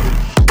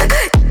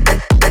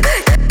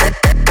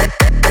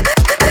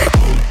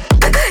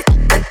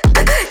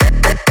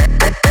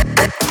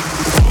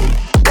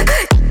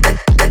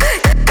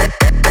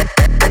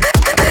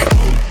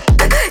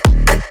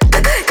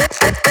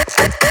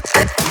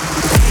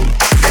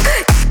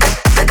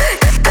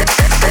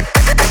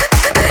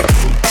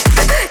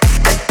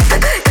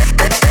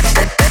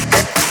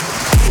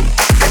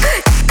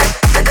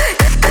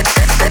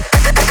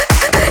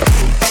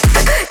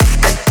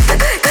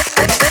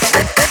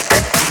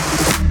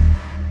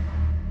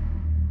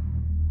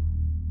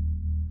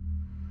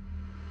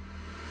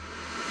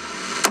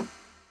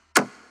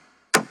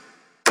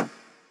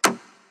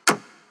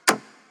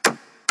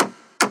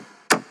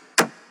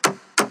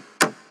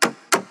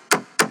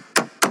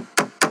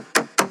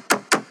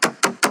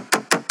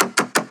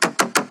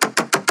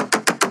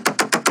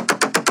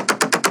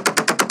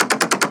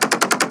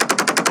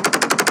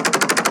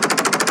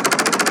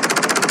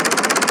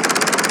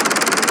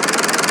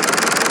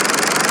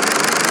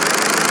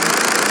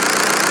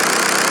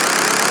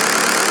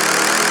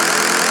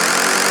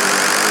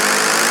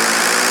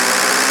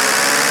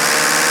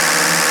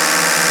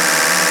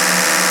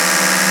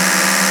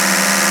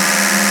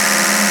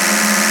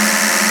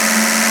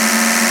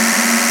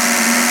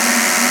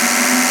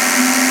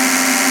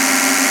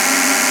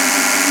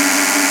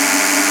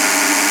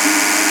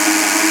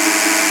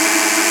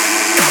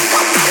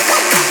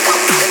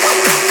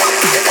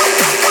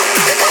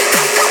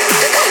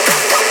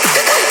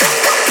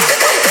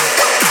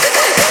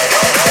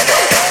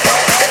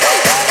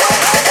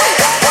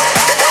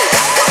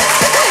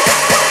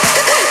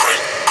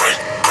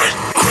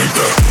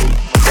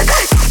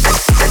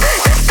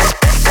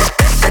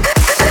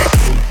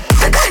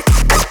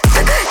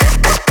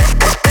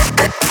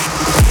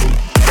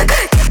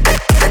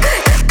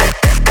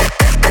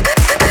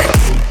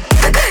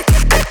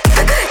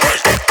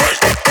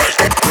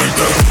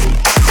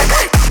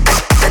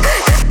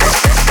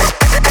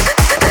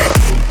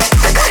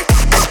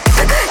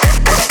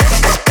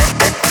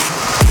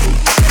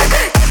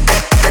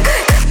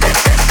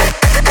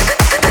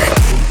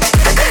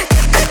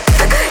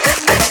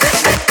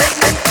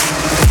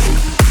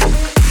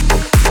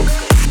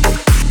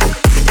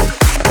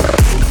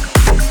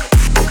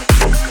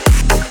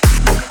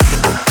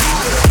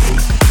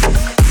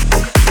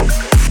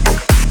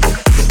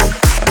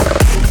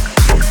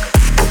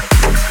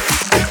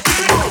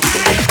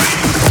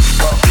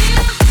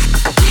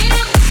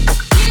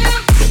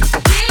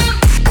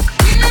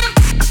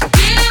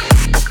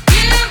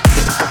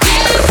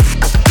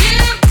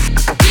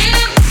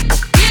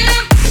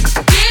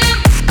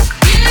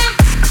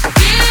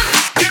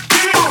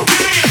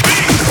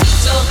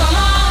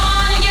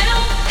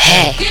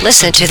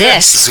 Listen to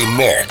this.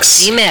 Z-Mix.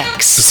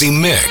 Z-Mix.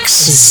 Z-Mix.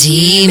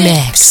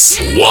 Z-Mix.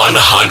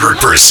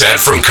 100%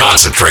 from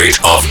concentrate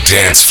of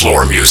dance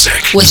floor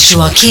music. With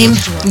Joachim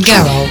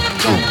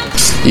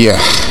Garraud. Yeah,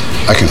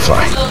 I can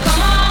fly.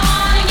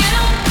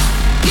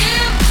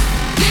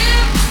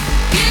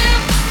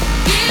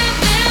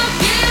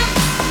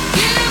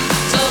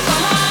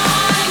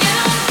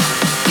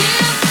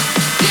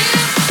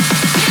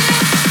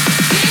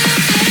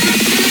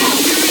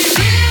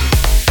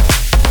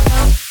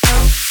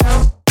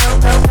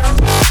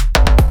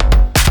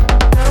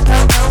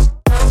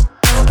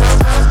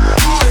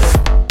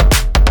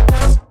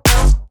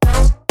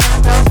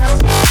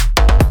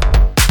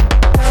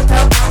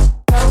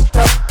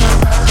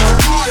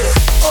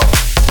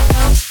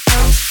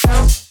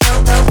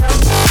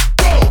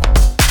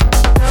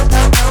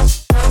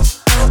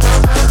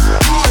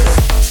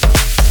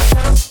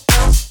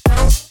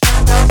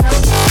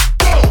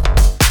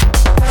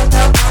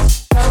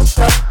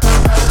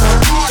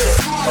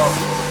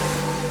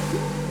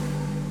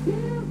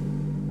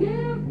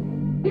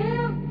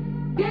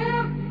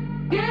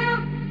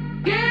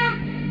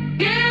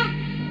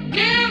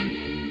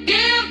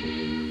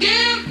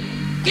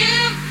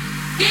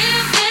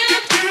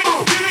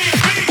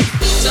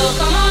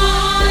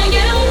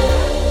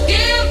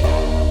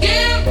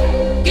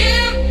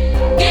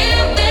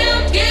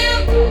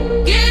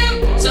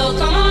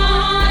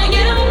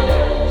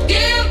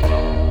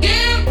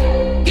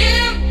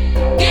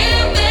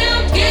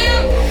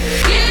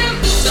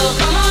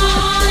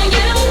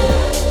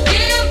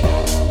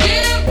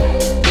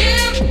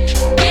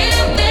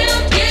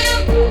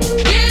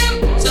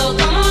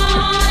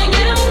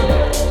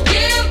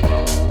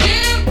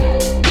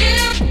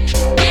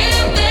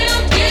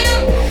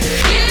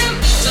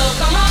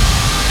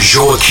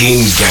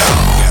 Joaquin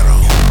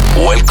Garrow.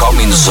 Welcome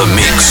in the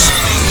mix.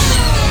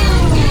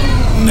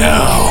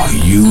 Now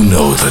you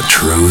know the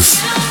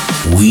truth.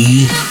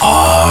 We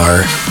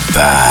are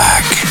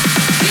back.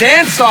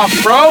 Dance off,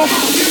 bro.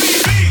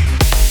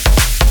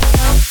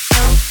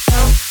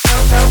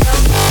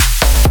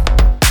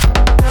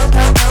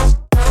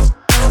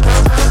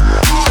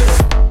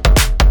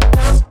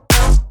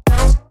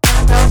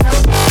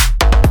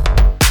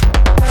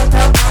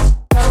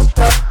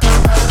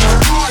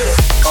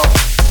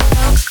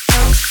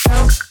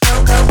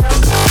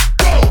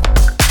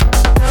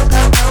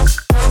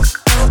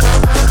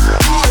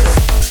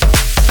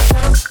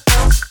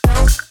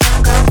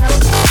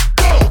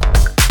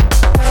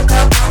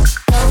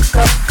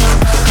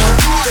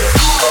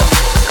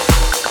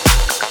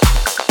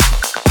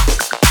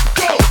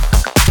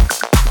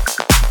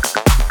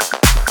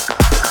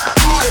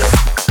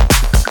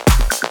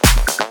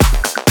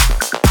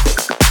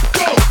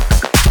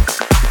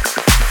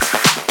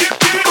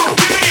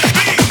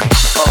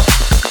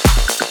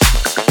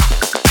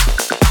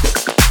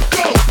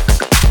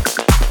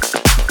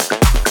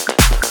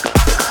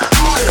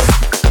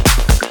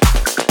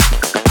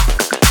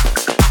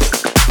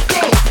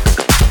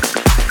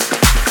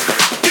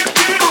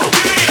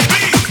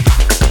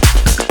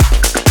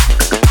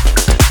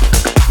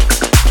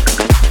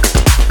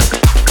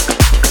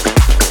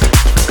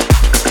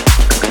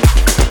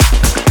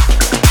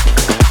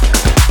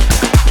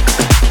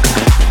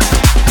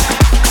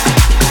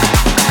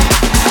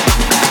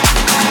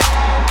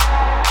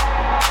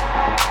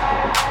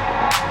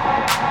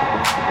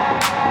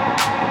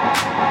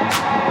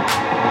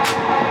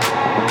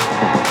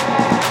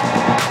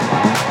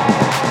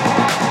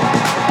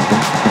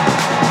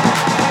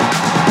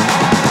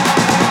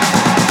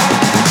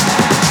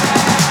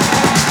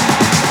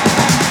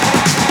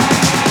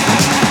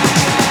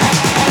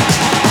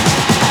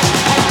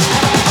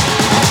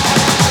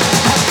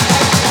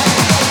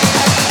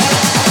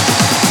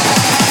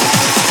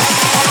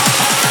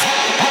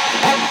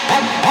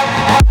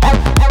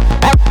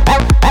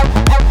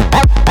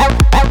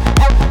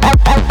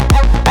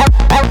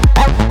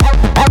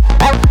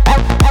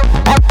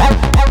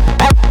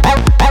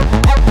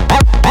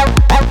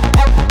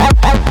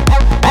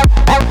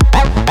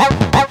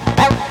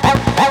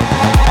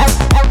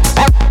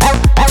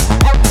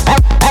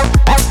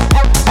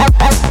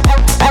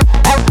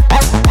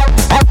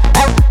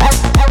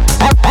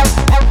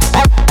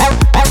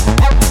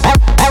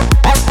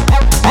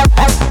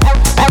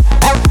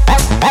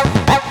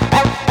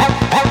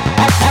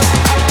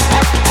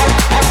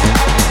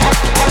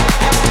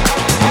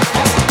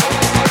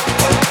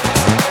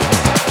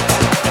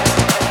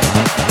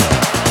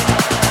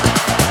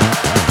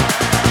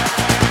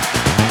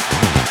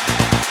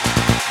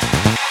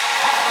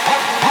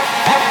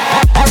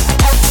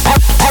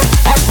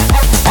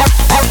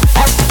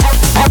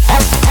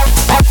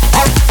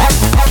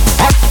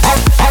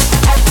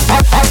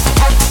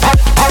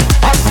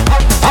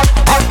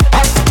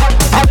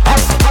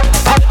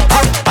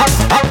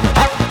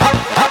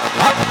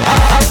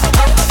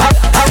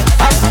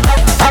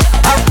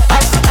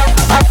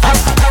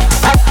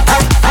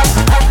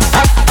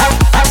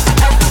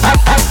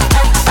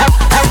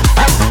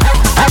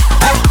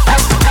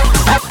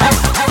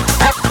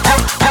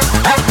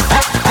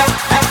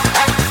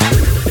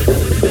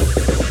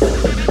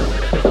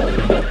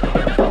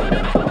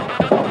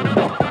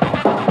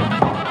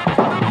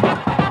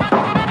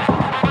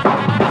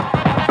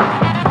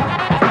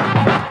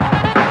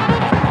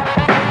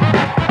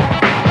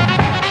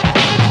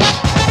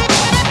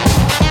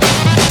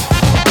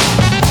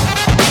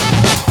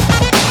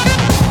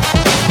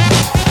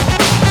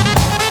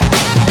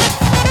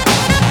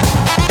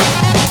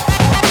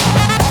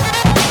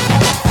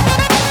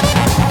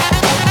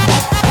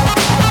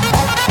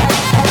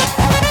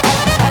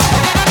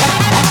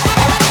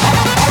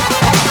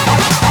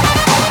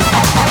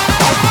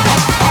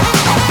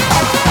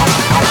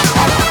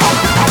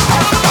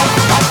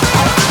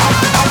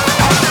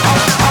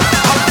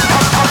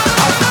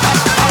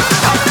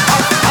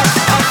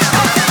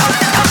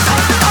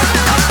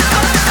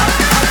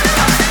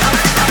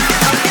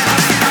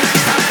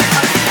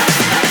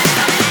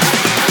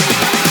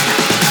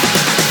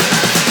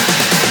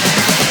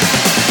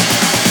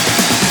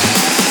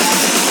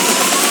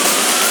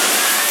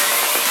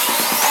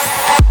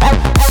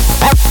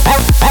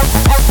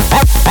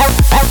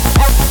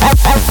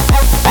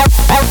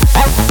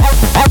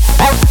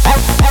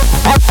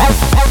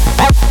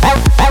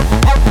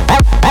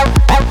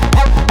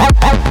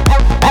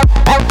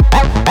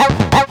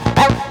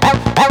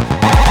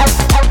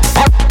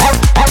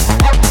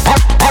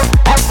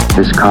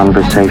 This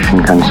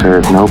conversation can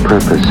serve no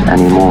purpose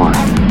anymore.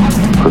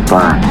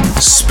 Goodbye.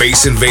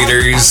 Space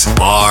Invaders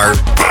are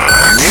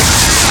back.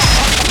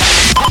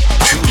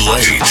 Too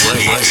late.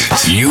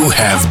 You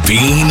have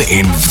been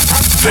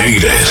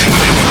invaded.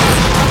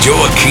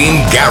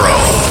 Joaquin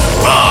Garrow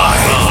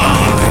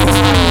live.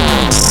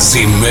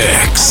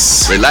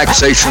 Z-Mix.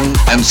 Relaxation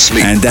and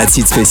sleep. And that's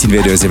it, Space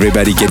Invaders.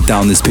 Everybody get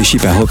down the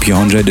spaceship. I hope you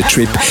enjoyed the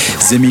trip.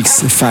 The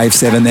Mix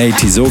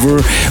 578 is over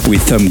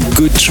with some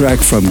good track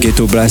from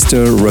Ghetto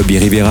Blaster, Robbie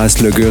Rivera,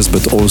 Sluggers,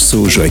 but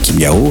also Joachim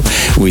Garraud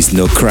with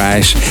No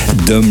Crash,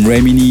 Dom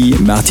Remini,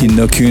 Martin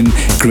Nokun,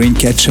 Green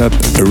Ketchup,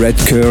 Red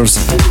Curves,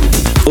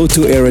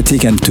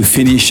 Auto-Erotic, and to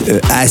finish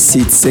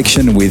Acid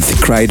section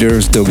with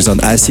Criders, Dogs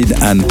on Acid,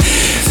 and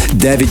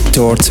David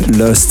Tort,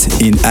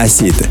 Lost in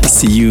Acid.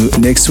 See you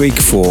next week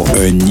for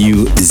a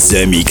new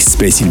The Mix,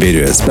 Space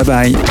Invaders.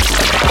 Bye-bye.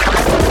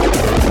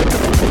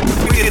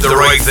 We did the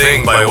right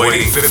thing by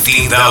waiting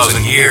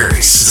 15,000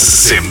 years.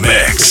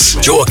 Z-Mix.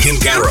 Joachim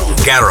Garraud.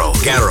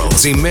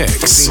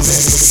 Z-Mix.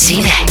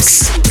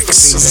 Z-Mix.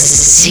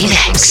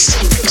 Z-Mix.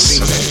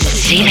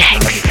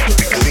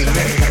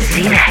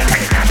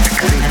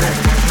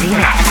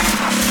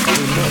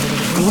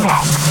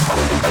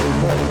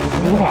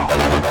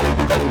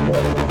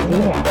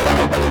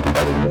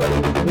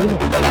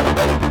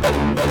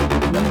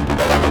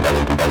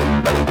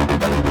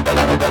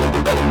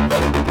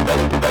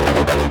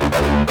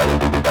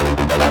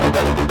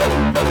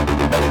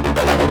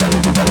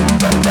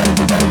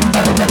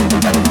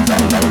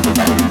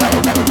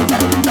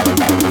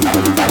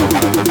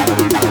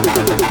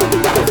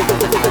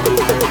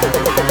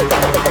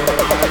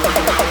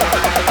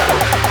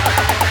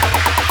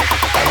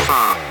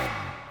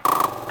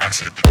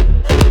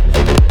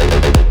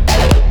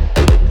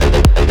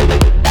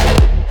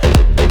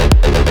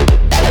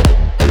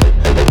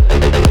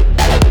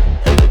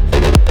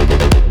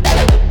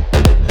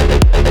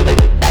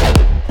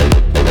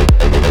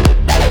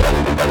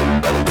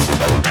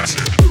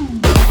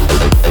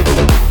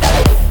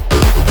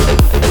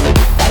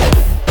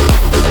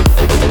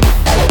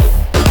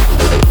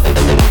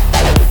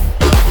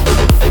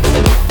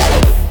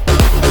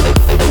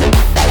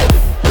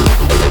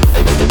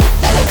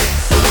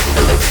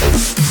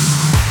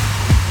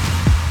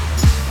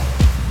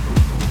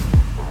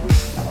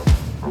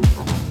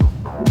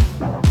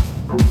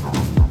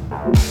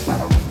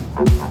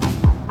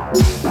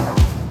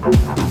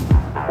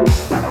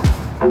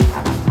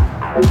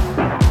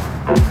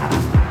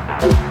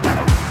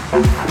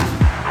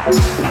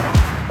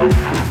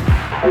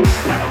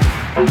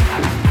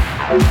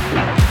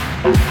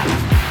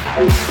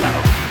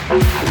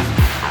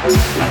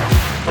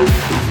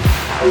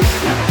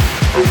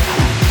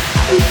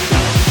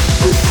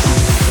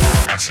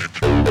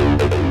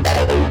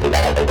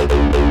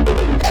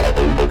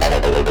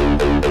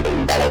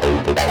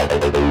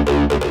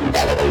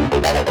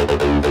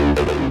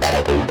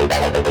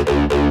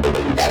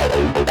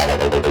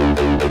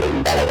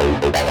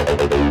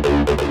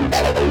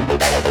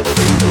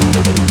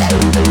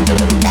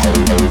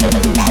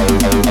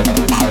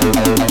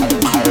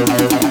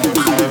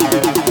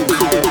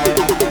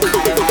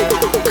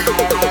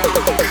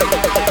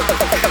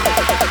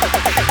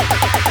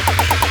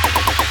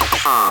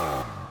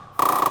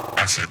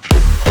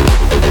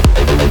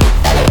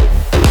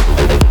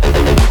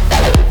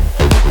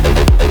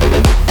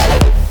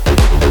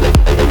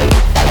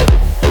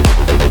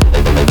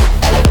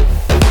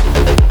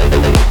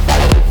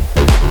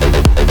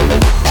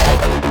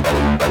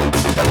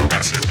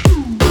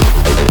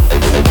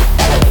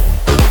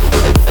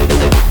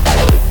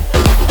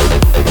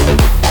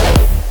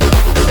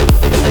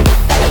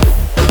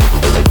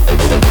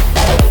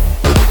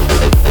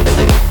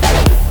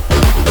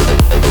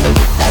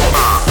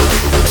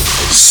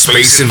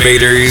 Space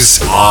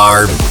Invaders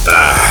are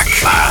back.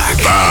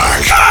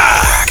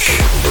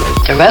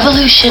 The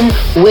revolution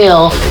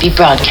will be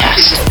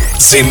broadcast.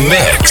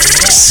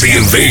 Z-Mix. The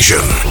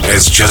invasion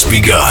has just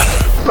begun.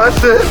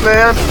 That's it,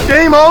 man.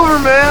 Game over,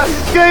 man.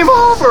 Game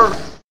over.